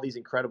 Bonnie. All these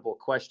incredible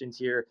questions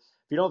here.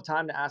 If you don't have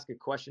time to ask a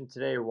question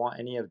today or want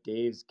any of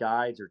Dave's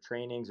guides or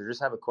trainings or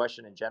just have a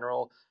question in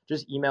general,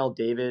 just email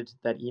David.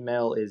 That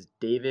email is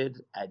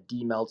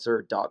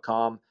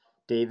david@dmeltzer.com.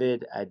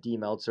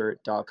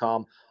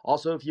 david@dmeltzer.com.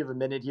 Also, if you have a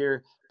minute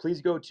here,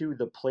 please go to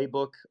the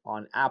playbook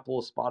on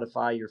Apple,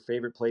 Spotify, your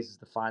favorite places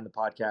to find the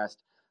podcast.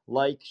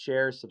 Like,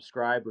 share,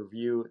 subscribe,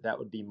 review. That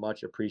would be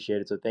much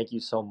appreciated. So thank you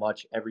so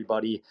much,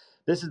 everybody.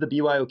 This is the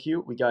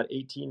BYOQ. We got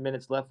 18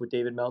 minutes left with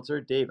David Meltzer.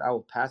 Dave, I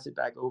will pass it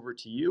back over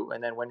to you.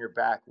 And then when you're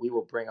back, we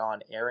will bring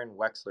on Aaron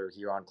Wexler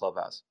here on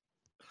Clubhouse.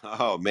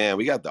 Oh, man,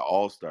 we got the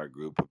all-star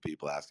group of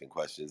people asking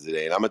questions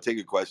today. And I'm going to take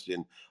a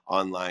question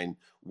online.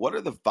 What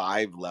are the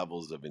 5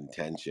 levels of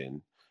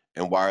intention,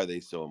 and why are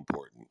they so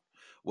important?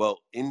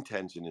 Well,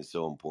 intention is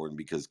so important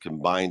because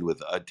combined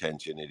with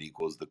attention, it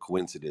equals the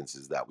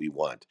coincidences that we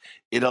want.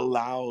 It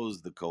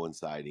allows the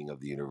coinciding of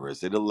the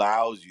universe. It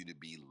allows you to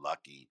be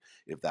lucky,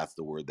 if that's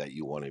the word that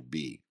you want to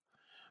be.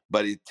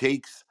 But it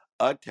takes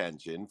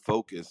attention,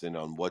 focusing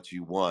on what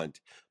you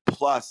want,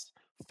 plus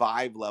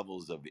 5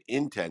 levels of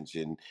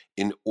intention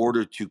in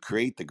order to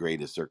create the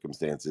greatest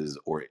circumstances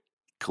or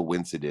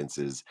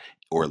coincidences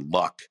or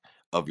luck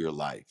of your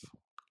life.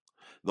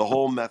 The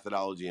whole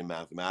methodology in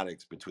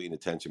mathematics between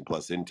attention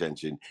plus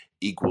intention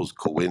equals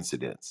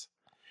coincidence.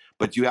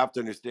 But you have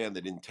to understand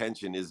that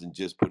intention isn't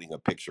just putting a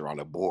picture on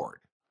a board.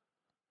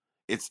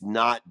 It's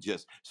not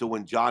just so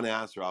when John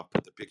Assaraf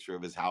put the picture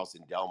of his house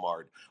in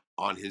Delmar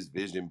on his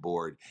vision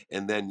board,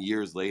 and then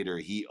years later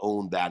he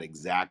owned that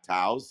exact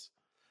house,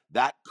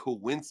 that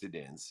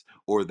coincidence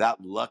or that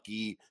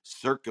lucky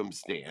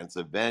circumstance,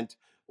 event,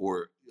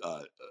 or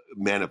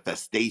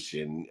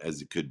manifestation,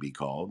 as it could be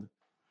called,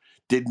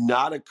 did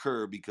not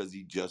occur because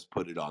he just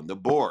put it on the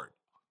board.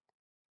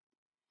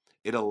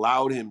 It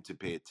allowed him to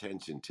pay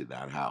attention to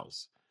that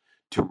house,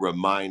 to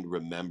remind,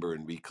 remember,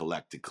 and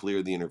recollect, to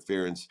clear the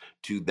interference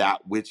to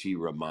that which he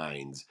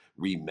reminds,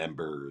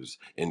 remembers,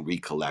 and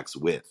recollects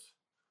with.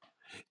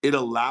 It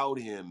allowed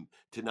him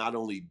to not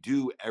only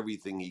do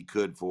everything he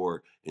could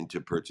for and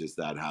to purchase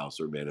that house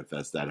or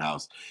manifest that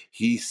house,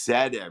 he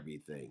said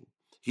everything,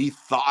 he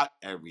thought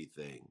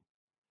everything.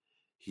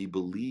 He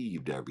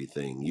believed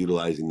everything,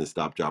 utilizing the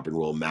stop, drop, and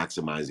roll,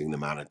 maximizing the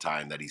amount of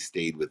time that he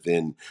stayed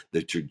within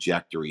the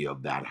trajectory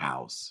of that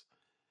house.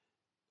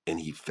 And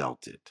he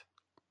felt it.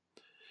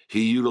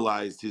 He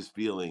utilized his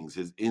feelings,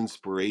 his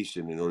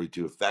inspiration in order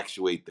to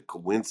effectuate the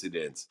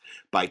coincidence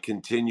by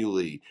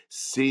continually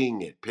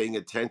seeing it, paying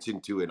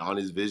attention to it on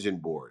his vision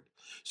board,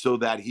 so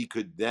that he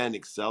could then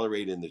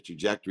accelerate in the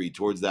trajectory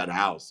towards that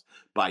house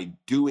by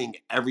doing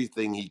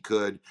everything he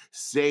could,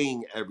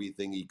 saying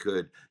everything he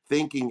could,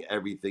 thinking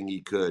everything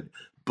he could,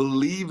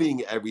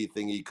 believing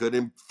everything he could,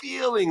 and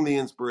feeling the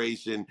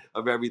inspiration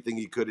of everything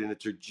he could in a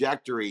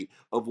trajectory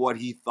of what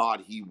he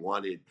thought he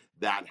wanted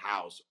that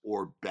house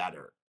or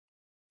better.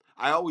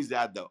 I always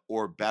add the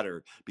or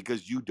better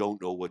because you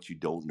don't know what you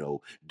don't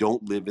know.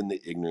 Don't live in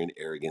the ignorant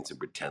arrogance and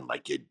pretend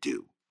like you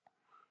do.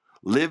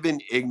 Live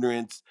in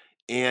ignorance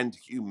and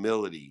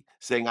humility,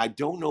 saying, I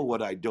don't know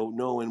what I don't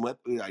know, and what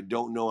I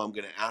don't know, I'm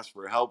going to ask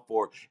for help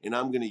for, and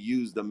I'm going to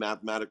use the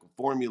mathematical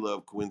formula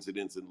of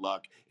coincidence and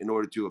luck in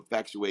order to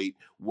effectuate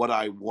what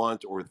I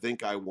want or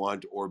think I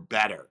want or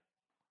better.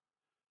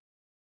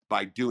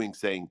 By doing,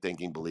 saying,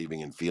 thinking,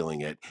 believing, and feeling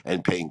it,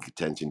 and paying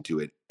attention to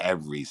it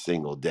every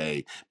single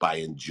day, by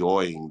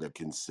enjoying the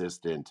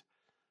consistent,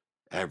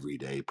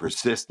 everyday,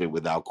 persistent,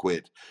 without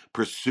quit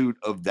pursuit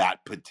of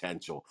that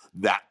potential,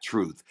 that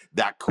truth,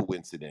 that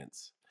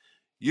coincidence.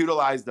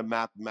 Utilize the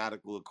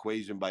mathematical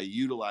equation by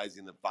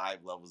utilizing the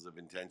 5 levels of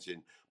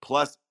intention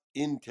plus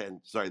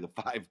the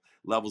 5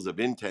 levels of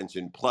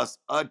intention plus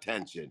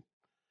attention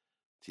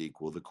to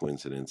equal the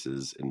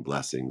coincidences and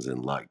blessings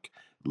and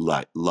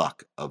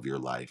luck of your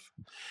life.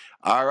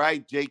 All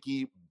right,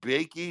 Jakey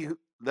Bakey,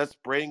 let's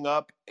bring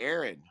up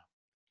Aaron.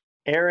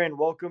 Aaron,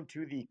 welcome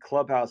to the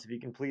clubhouse. If you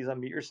can please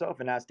unmute yourself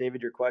and ask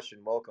David your question.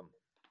 Welcome.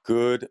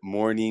 Good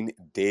morning,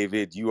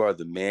 David. You are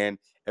the man.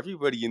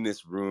 Everybody in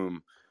this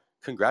room,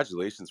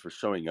 congratulations for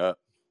showing up.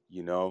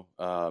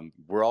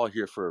 We're all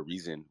here for a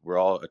reason. We're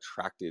all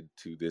attracted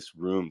to this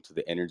room, to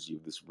the energy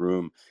of this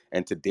room,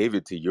 and to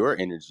David, to your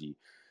energy.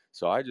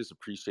 So I just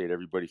appreciate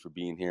everybody for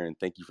being here, and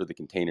thank you for the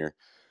container.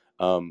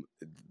 One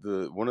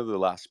of the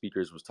last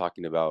speakers was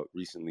talking about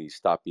recently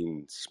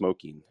stopping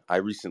smoking. I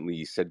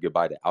recently said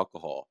goodbye to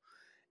alcohol,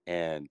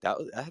 and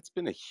that's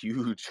been a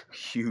huge,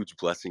 huge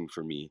blessing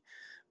for me.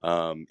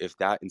 If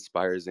that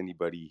inspires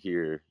anybody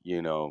here,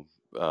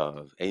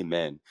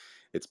 amen.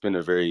 It's been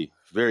a very,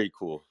 very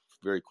cool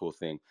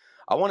thing.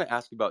 I want to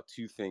ask about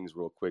two things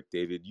real quick,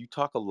 David. You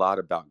talk a lot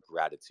about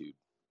gratitude,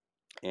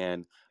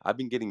 and I've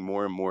been getting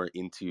more and more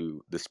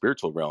into the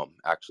spiritual realm,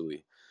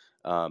 actually,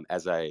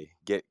 as I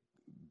get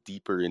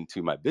deeper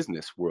into my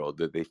business world,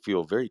 that they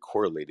feel very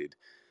correlated.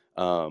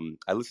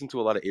 I listen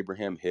to a lot of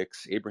Abraham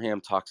Hicks.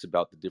 Abraham talks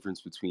about the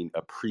difference between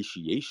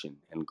appreciation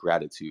and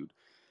gratitude,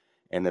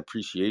 and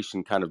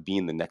appreciation kind of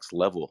being the next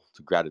level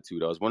to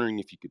gratitude. I was wondering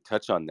if you could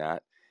touch on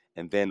that.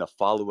 And then a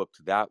follow-up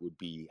to that would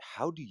be,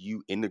 how do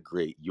you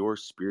integrate your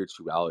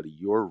spirituality,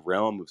 your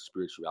realm of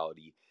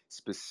spirituality,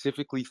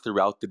 specifically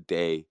throughout the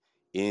day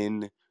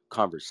in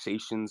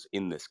conversations,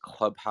 in this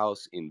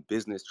clubhouse, in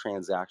business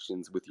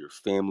transactions with your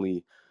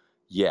family?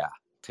 Yeah,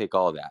 take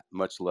all that.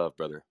 Much love,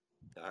 brother.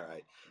 All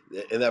right.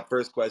 And that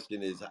first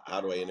question is,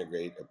 how do I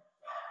integrate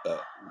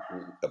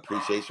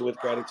appreciation with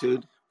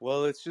gratitude?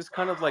 Well, it's just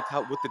kind of like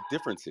what the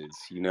difference is,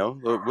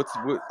 what?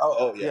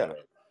 Oh, yeah. Yeah.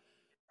 Right.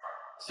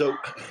 So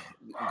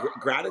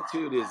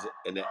gratitude is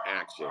an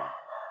action,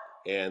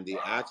 and the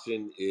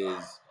action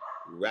is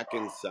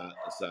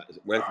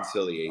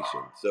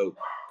reconciliation. So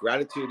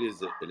gratitude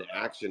is an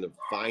action of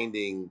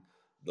finding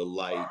the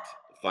light,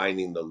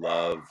 finding the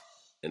love,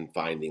 and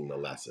finding the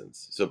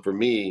lessons. So for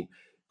me,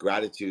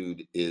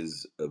 gratitude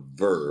is a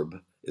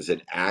verb, is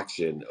an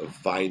action of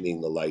finding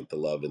the light, the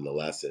love, and the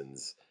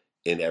lessons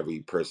in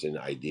every person,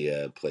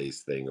 idea,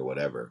 place, thing, or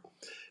whatever.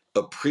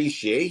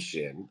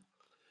 Appreciation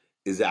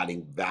is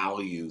adding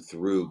value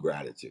through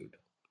gratitude.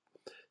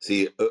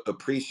 See,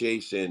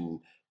 appreciation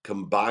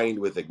combined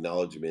with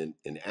acknowledgement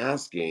and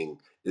asking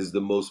is the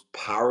most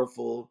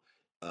powerful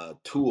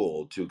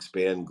tool to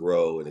expand,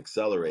 grow, and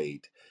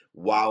accelerate,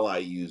 while I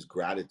use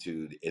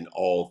gratitude in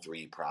all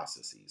three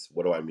processes.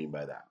 What do I mean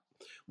by that?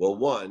 Well,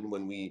 one,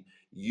 when we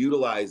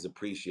utilize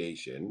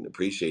appreciation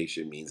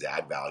means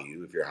add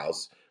value. If your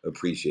house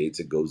appreciates,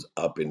 it goes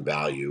up in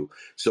value.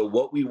 So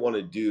what we want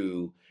to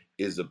do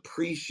is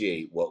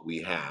appreciate what we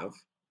have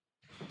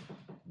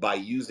by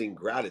using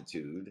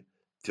gratitude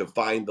to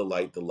find the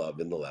light, the love,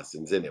 and the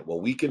lessons in it.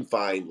 Well, we can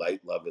find light,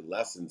 love, and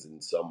lessons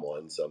in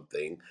someone,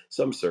 something,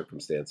 some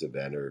circumstance,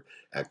 event, or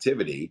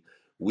activity.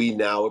 We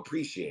now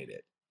appreciate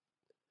it.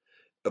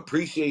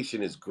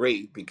 Appreciation is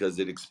great because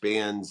it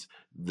expands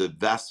the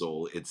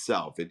vessel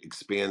itself. It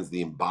expands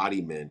the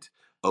embodiment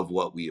of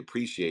what we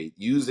appreciate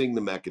using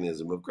the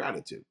mechanism of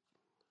gratitude.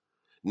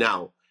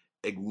 Now,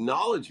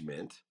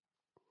 acknowledgement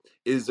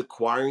is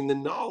acquiring the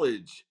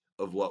knowledge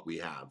of what we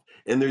have.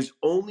 And there's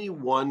only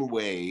one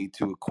way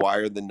to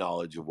acquire the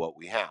knowledge of what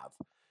we have.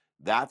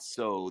 That's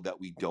so that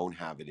we don't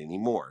have it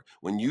anymore.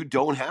 When you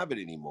don't have it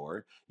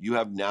anymore, you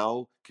have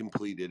now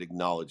completed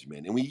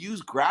acknowledgement. And we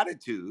use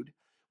gratitude,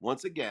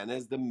 once again,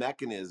 as the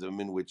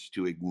mechanism in which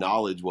to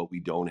acknowledge what we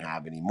don't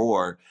have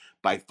anymore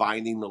by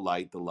finding the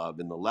light, the love,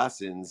 and the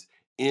lessons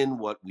in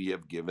what we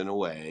have given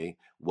away,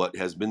 what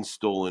has been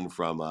stolen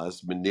from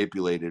us,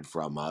 manipulated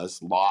from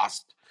us,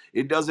 lost.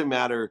 It doesn't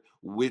matter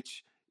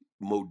which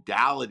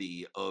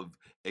modality of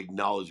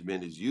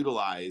acknowledgement is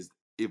utilized.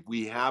 If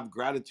we have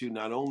gratitude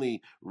not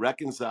only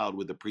reconciled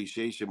with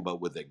appreciation,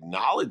 but with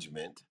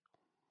acknowledgement,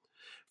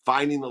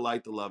 finding the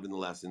light, the love, and the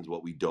lessons,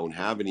 what we don't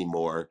have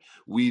anymore,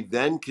 we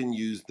then can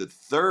use the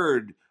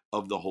third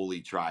of the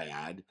holy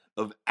triad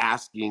of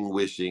asking,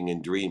 wishing,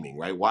 and dreaming,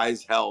 right? Why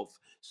is health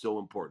so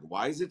important?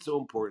 Why is it so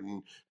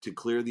important to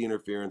clear the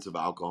interference of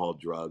alcohol,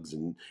 drugs,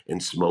 and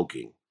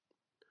smoking?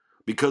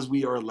 Because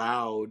we are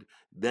allowed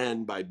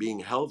then, by being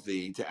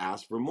healthy, to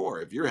ask for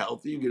more. If you're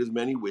healthy, you get as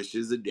many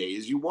wishes a day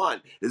as you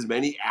want, as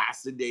many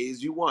asks a day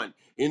as you want,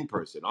 in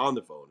person, on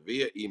the phone,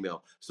 via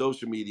email,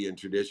 social media, and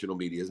traditional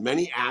media, as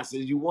many asks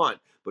as you want.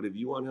 But if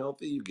you want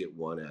healthy, you get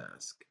one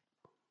ask.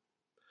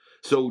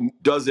 So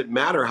does it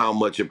matter how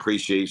much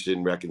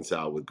appreciation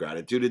reconciled with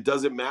gratitude? It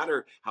doesn't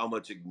matter how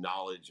much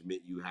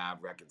acknowledgement you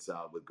have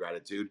reconciled with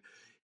gratitude.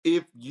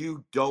 If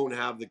you don't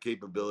have the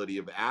capability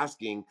of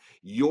asking,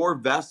 your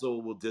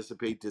vessel will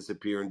dissipate,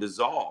 disappear, and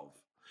dissolve.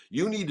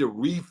 You need to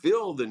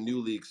refill the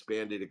newly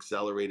expanded,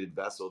 accelerated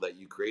vessel that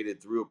you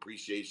created through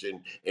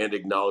appreciation and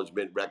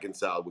acknowledgement,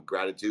 reconciled with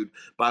gratitude,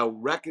 by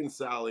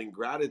reconciling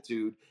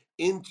gratitude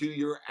into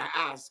your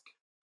ask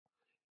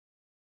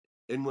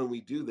And when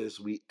we do this,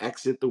 we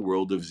exit the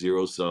world of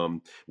zero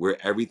sum where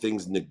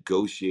everything's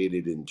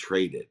negotiated and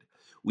traded.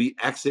 We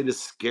exit a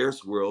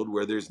scarce world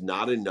where there's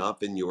not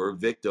enough and you're a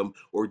victim,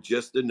 or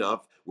just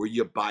enough where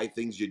you buy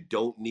things you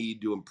don't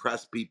need to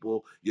impress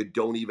people you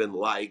don't even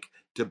like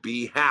to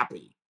be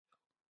happy.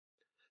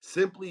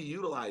 Simply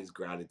utilize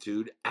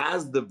gratitude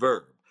as the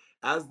verb,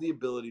 as the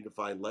ability to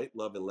find light,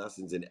 love, and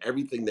lessons in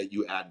everything that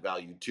you add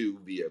value to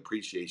via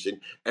appreciation,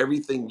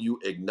 everything you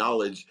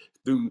acknowledge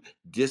through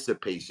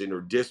dissipation or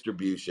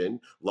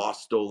distribution,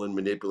 lost, stolen,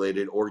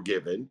 manipulated, or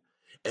given,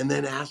 and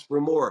then ask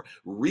for more.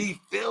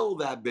 Refill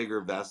that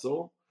bigger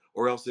vessel,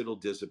 or else it'll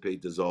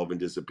dissipate, dissolve, and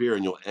disappear.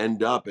 And you'll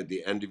end up at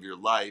the end of your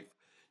life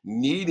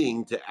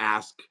needing to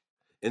ask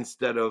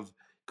instead of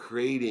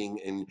creating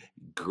and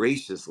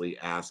graciously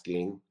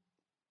asking.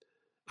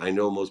 I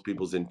know most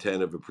people's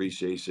intent of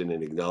appreciation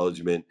and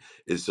acknowledgement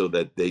is so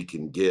that they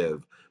can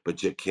give,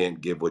 but you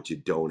can't give what you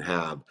don't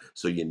have.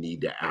 So you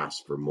need to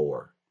ask for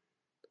more.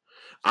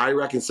 I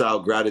reconcile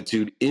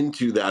gratitude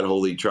into that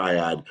holy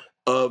triad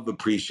of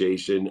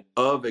appreciation,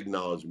 of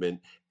acknowledgement,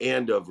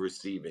 and of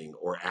receiving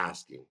or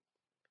asking.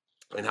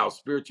 And how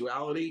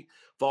spirituality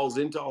falls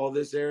into all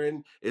this,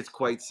 Aaron, it's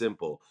quite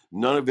simple.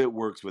 None of it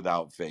works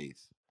without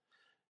faith.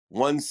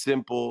 One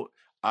simple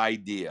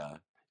idea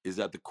is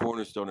at the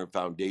cornerstone or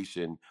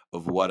foundation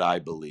of what I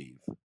believe.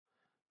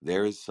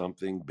 There is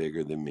something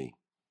bigger than me,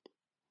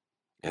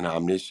 an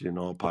omniscient,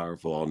 all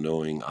powerful, all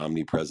knowing,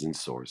 omnipresent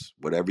source,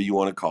 whatever you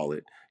want to call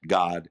it,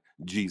 God,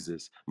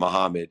 Jesus,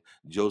 Muhammad,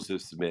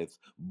 Joseph Smith,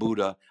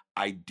 Buddha.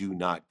 I do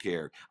not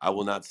care. I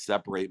will not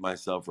separate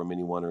myself from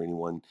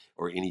anyone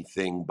or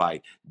anything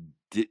by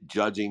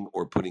judging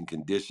or putting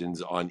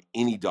conditions on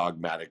any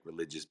dogmatic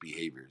religious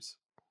behaviors.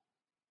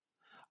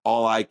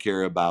 All I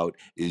care about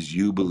is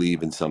you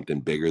believe in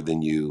something bigger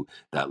than you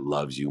that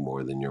loves you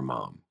more than your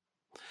mom.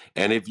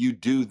 And if you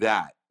do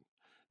that,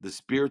 the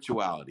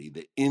spirituality,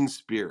 the in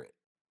spirit,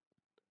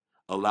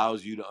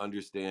 allows you to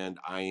understand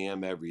I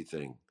am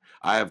everything.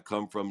 I have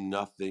come from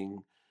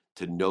nothing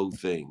to no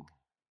thing.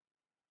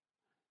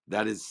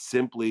 That is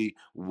simply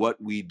what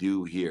we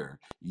do here.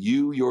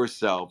 You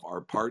yourself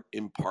are part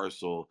and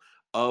parcel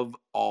of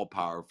all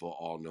powerful,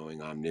 all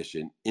knowing,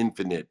 omniscient,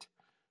 infinite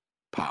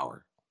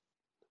power.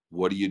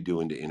 What are you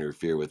doing to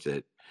interfere with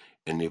it?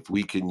 And if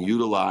we can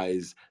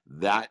utilize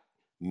that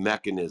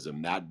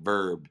mechanism, that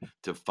verb,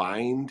 to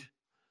find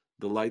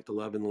the light, the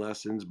love, and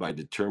lessons by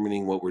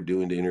determining what we're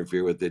doing to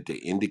interfere with it, to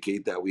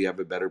indicate that we have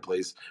a better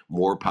place,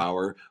 more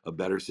power, a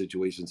better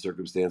situation,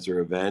 circumstance, or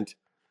event,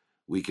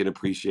 we can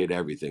appreciate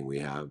everything we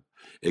have,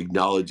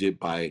 acknowledge it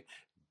by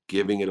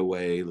giving it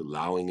away,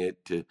 allowing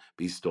it to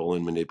be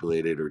stolen,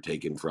 manipulated, or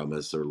taken from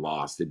us or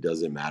lost. It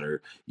doesn't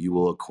matter. You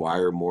will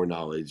acquire more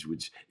knowledge,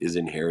 which is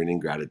inherent in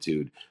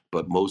gratitude.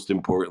 But most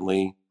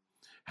importantly,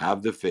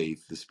 have the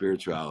faith, the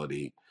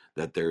spirituality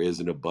that there is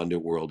an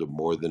abundant world of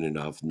more than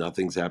enough.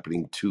 Nothing's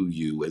happening to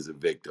you as a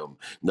victim.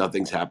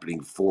 Nothing's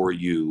happening for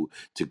you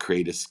to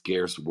create a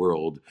scarce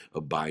world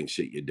of buying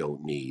shit you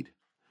don't need.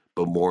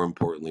 But more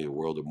importantly, a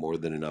world of more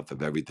than enough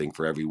of everything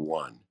for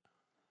everyone.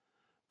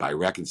 By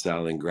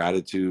reconciling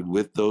gratitude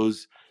with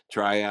those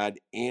triad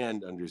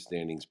and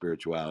understanding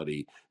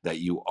spirituality that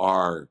you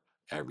are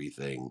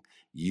everything,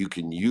 you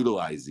can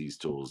utilize these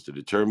tools to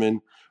determine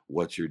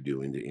what you're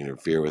doing to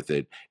interfere with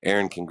it.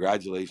 Aaron,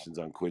 congratulations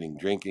on quitting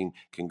drinking.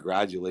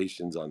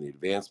 Congratulations on the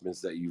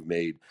advancements that you've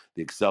made,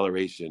 the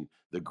acceleration,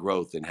 the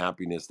growth and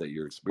happiness that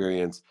you're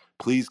experiencing.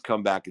 Please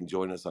come back and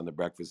join us on the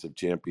Breakfast of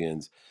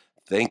Champions.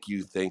 Thank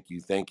you, thank you,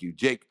 thank you.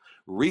 Jake,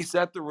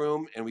 reset the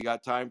room, and we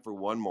got time for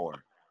one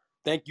more.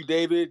 Thank you,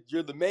 David.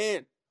 You're the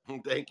man.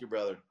 Thank you,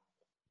 brother.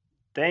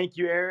 Thank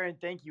you, Aaron.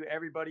 Thank you,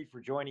 everybody,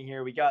 for joining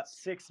here. We got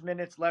 6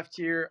 minutes left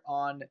here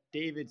on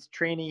David's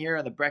training here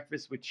on the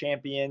Breakfast with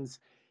Champions.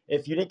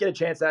 If you didn't get a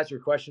chance to ask your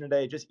question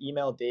today, just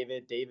email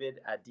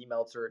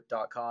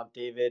david@dmeltzer.com,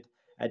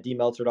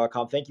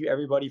 david@dmeltzer.com. Thank you,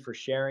 everybody, for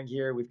sharing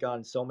here. We've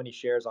gotten so many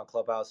shares on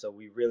Clubhouse, so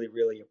we really,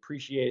 really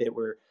appreciate it.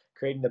 We're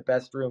creating the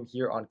best room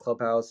here on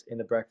Clubhouse in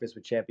the Breakfast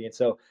with Champions.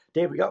 So,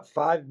 Dave, we got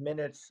 5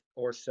 minutes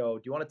or so.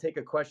 Do you want to take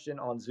a question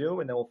on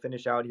Zoom, and then we'll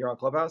finish out here on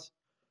Clubhouse?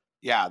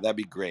 Yeah, that'd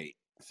be great.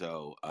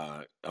 So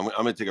I'm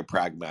going to take a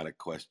pragmatic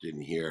question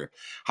here.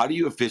 How do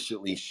you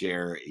efficiently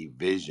share a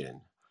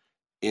vision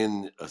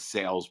in a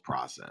sales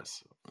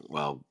process?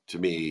 Well, to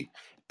me,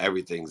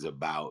 everything's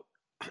about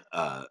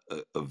a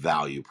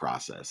value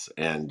process.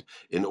 And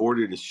in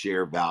order to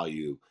share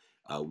value,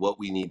 what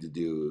we need to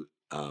do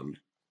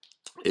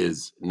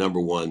is, number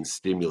one,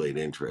 stimulate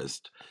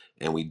interest.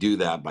 And we do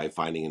that by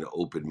finding an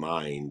open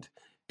mind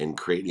and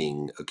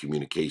creating a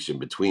communication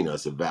between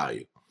us of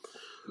value.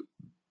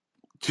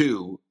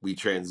 Two, we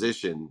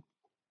transition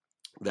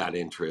that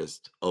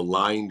interest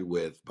aligned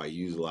with, by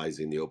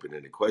utilizing the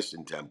open-ended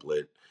question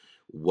template,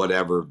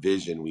 whatever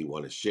vision we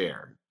want to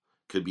share.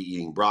 Could be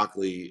eating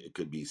broccoli, it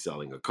could be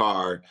selling a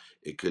car,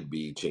 it could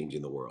be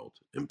changing the world,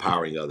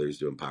 empowering others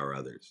to empower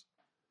others.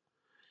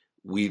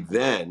 we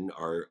then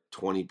are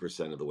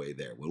 20% of the way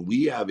there. When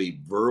we have a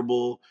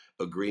verbal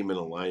agreement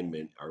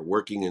alignment, are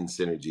working in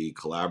synergy,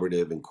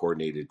 collaborative and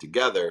coordinated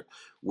together,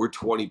 we're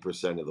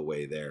 20% of the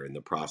way there in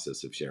the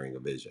process of sharing a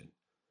vision.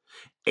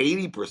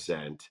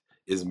 80%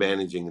 is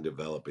managing and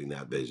developing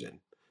that vision.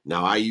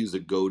 Now, I use a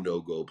go,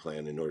 no go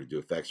plan in order to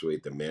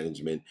effectuate the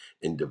management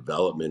and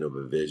development of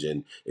a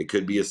vision. It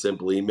could be a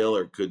simple email,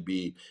 or it could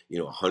be,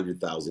 $100,000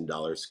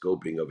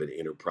 scoping of an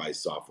enterprise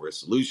software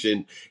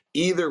solution.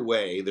 Either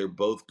way, they're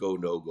both go,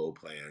 no go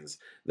plans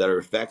that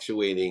are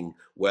effectuating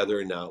whether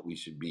or not we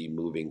should be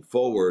moving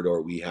forward,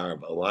 or we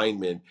have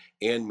alignment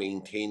and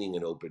maintaining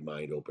an open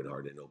mind, open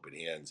heart, and open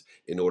hands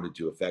in order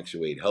to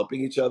effectuate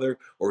helping each other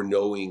or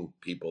knowing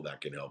people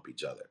that can help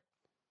each other.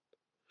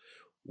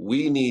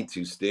 We need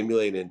to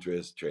stimulate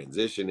interest,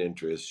 transition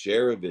interest,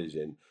 share a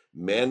vision,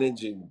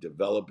 manage and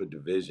develop a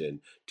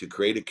division to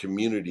create a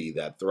community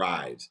that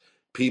thrives.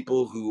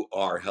 People who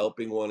are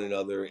helping one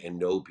another and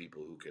know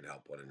people who can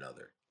help one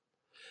another.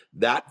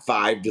 That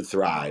 5 to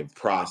Thrive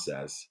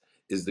process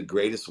is the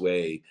greatest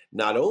way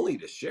not only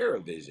to share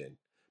a vision,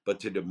 but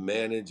to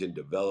manage and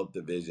develop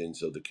the vision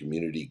so the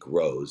community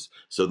grows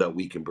so that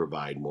we can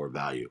provide more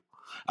value.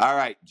 All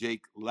right,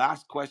 Jake,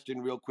 last question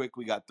real quick.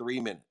 We got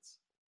 3 minutes.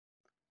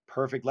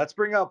 Perfect. Let's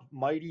bring up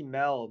Mighty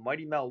Mel.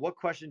 Mighty Mel, what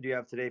question do you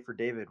have today for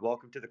David?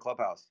 Welcome to the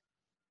clubhouse.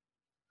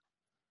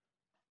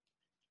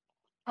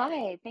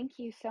 Hi, thank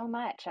you so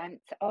much.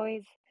 It's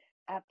always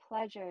a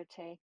pleasure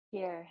to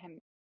hear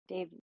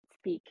Dave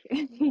speak.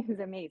 He's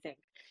amazing.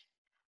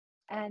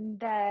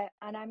 And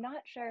I'm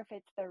not sure if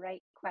it's the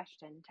right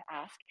question to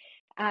ask.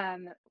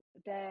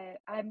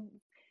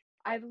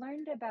 I've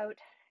learned about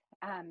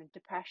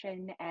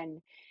depression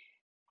and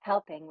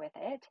helping with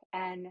it,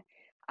 and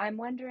I'm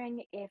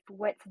wondering if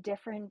what's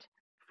different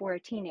for a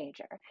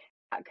teenager,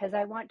 because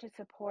I want to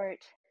support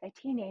a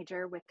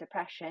teenager with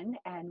depression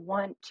and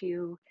want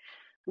to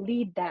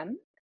lead them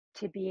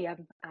to be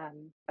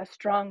a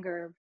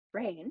stronger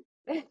brain.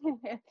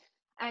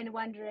 And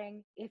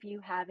wondering if you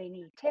have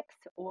any tips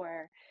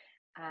or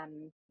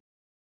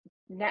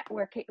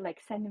networking,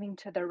 like sending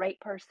to the right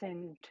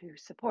person to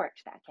support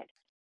that kid.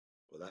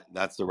 Well,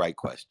 that's the right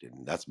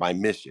question. That's my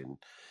mission,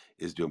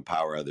 is to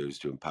empower others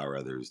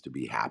to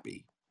be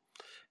happy.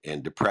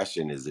 And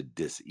depression is a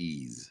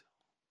dis-ease.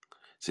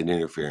 It's an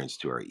interference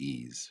to our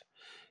ease.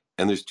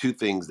 And there's 2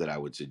 things that I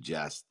would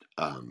suggest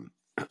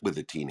with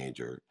a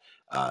teenager.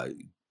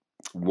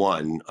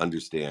 One,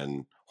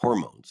 understand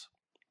hormones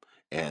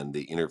and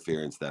the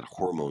interference that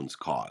hormones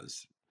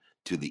cause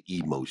to the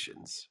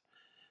emotions.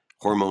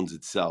 Hormones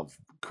itself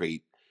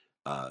create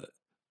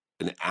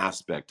an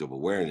aspect of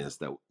awareness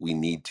that we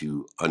need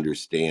to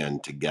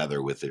understand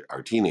together with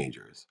our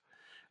teenagers.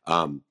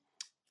 And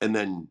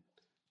then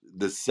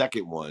the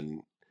second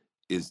one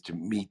is to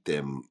meet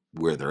them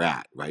where they're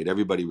at, right?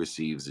 Everybody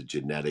receives a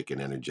genetic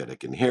and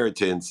energetic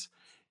inheritance,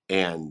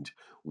 and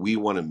we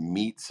want to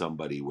meet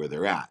somebody where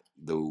they're at.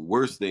 The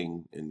worst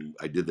thing, and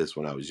I did this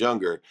when I was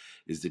younger,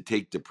 is to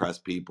take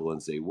depressed people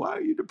and say, why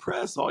are you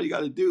depressed? All you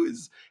got to do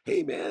is,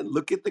 hey man,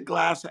 look at the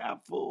glass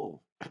half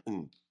full.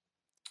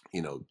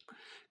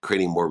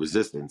 Creating more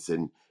resistance.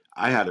 And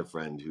I had a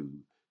friend who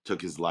took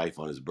his life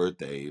on his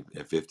birthday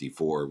at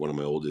 54, one of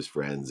my oldest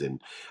friends.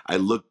 And I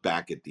look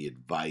back at the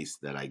advice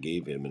that I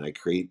gave him, and I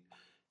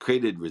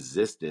created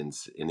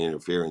resistance and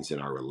interference in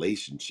our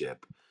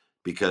relationship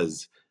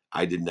because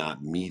I did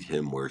not meet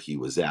him where he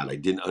was at. I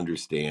didn't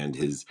understand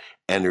his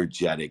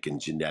energetic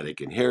and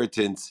genetic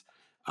inheritance.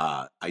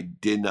 I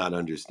did not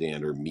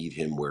understand or meet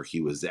him where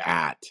he was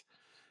at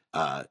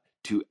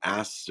to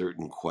ask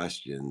certain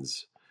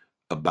questions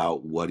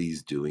about what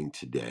he's doing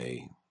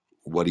today,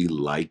 what he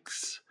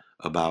likes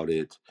about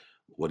it,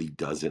 what he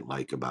doesn't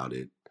like about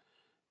it,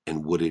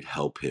 and would it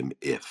help him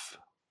if?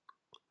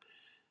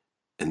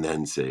 And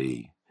then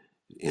say,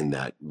 in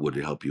that, would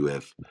it help you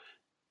if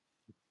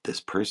this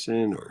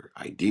person or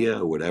idea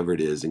or whatever it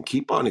is, and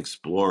keep on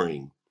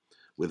exploring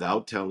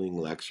without telling,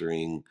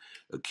 lecturing,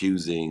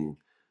 accusing,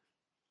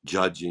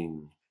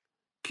 judging,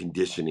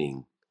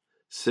 conditioning.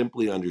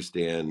 Simply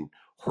understand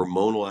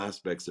hormonal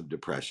aspects of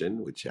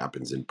depression, which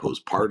happens in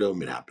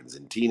postpartum, it happens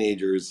in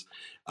teenagers,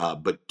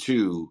 but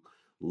 2,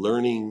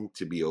 learning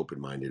to be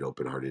open-minded,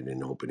 open-hearted,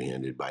 and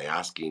open-handed by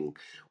asking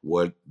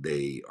what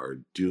they are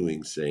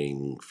doing,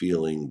 saying,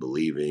 feeling,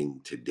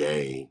 believing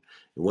today,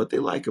 and what they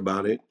like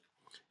about it,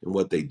 and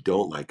what they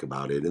don't like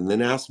about it, and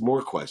then ask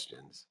more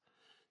questions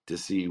to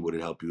see, would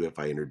it help you if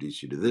I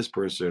introduce you to this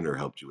person or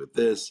helped you with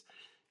this?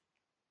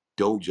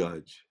 Don't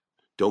judge.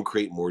 Don't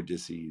create more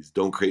disease.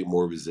 Don't create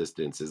more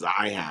resistance, as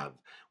I have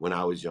when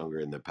I was younger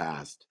in the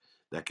past,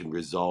 that can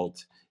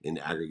result in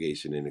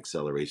aggregation and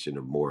acceleration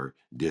of more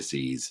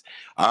disease.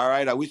 All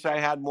right. I wish I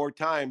had more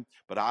time,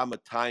 but I'm a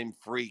time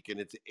freak, and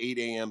it's 8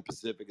 a.m.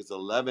 Pacific. It's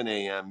 11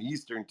 a.m.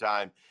 Eastern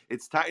time.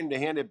 It's time to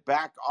hand it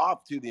back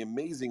off to the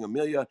amazing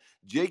Amelia.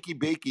 Jakey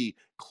Bakey,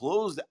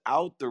 close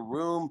out the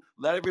room.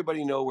 Let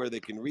everybody know where they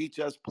can reach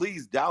us.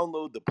 Please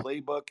download the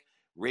playbook,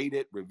 rate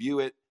it, review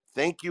it.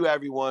 Thank you,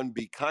 everyone.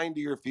 Be kind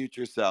to your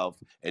future self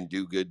and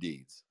do good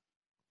deeds.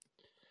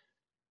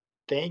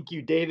 Thank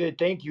you, David.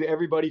 Thank you,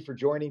 everybody, for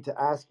joining to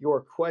ask your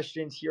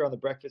questions here on the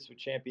Breakfast with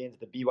Champions,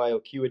 the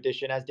BYOQ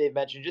edition. As Dave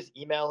mentioned, just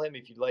email him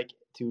if you'd like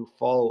to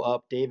follow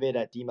up,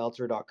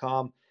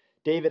 david@dmeltzer.com,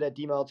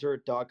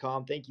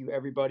 david@dmeltzer.com. Thank you,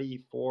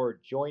 everybody,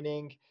 for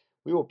joining.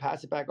 We will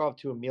pass it back off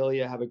to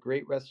Amelia. Have a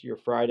great rest of your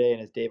Friday.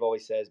 And as Dave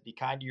always says, be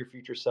kind to your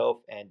future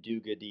self and do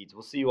good deeds.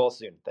 We'll see you all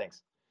soon.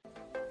 Thanks.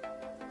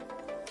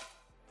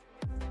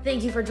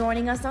 Thank you for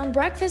joining us on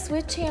Breakfast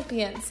with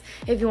Champions.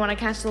 If you want to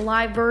catch the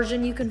live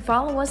version, you can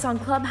follow us on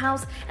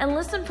Clubhouse and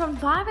listen from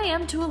 5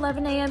 a.m. to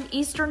 11 a.m.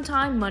 Eastern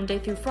Time, Monday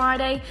through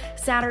Friday,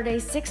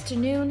 Saturdays 6 to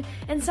noon,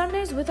 and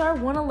Sundays with our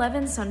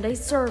 1:11 Sunday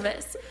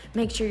service.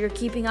 Make sure you're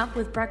keeping up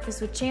with Breakfast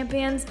with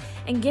Champions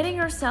and getting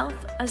yourself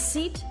a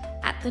seat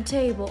at the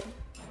table.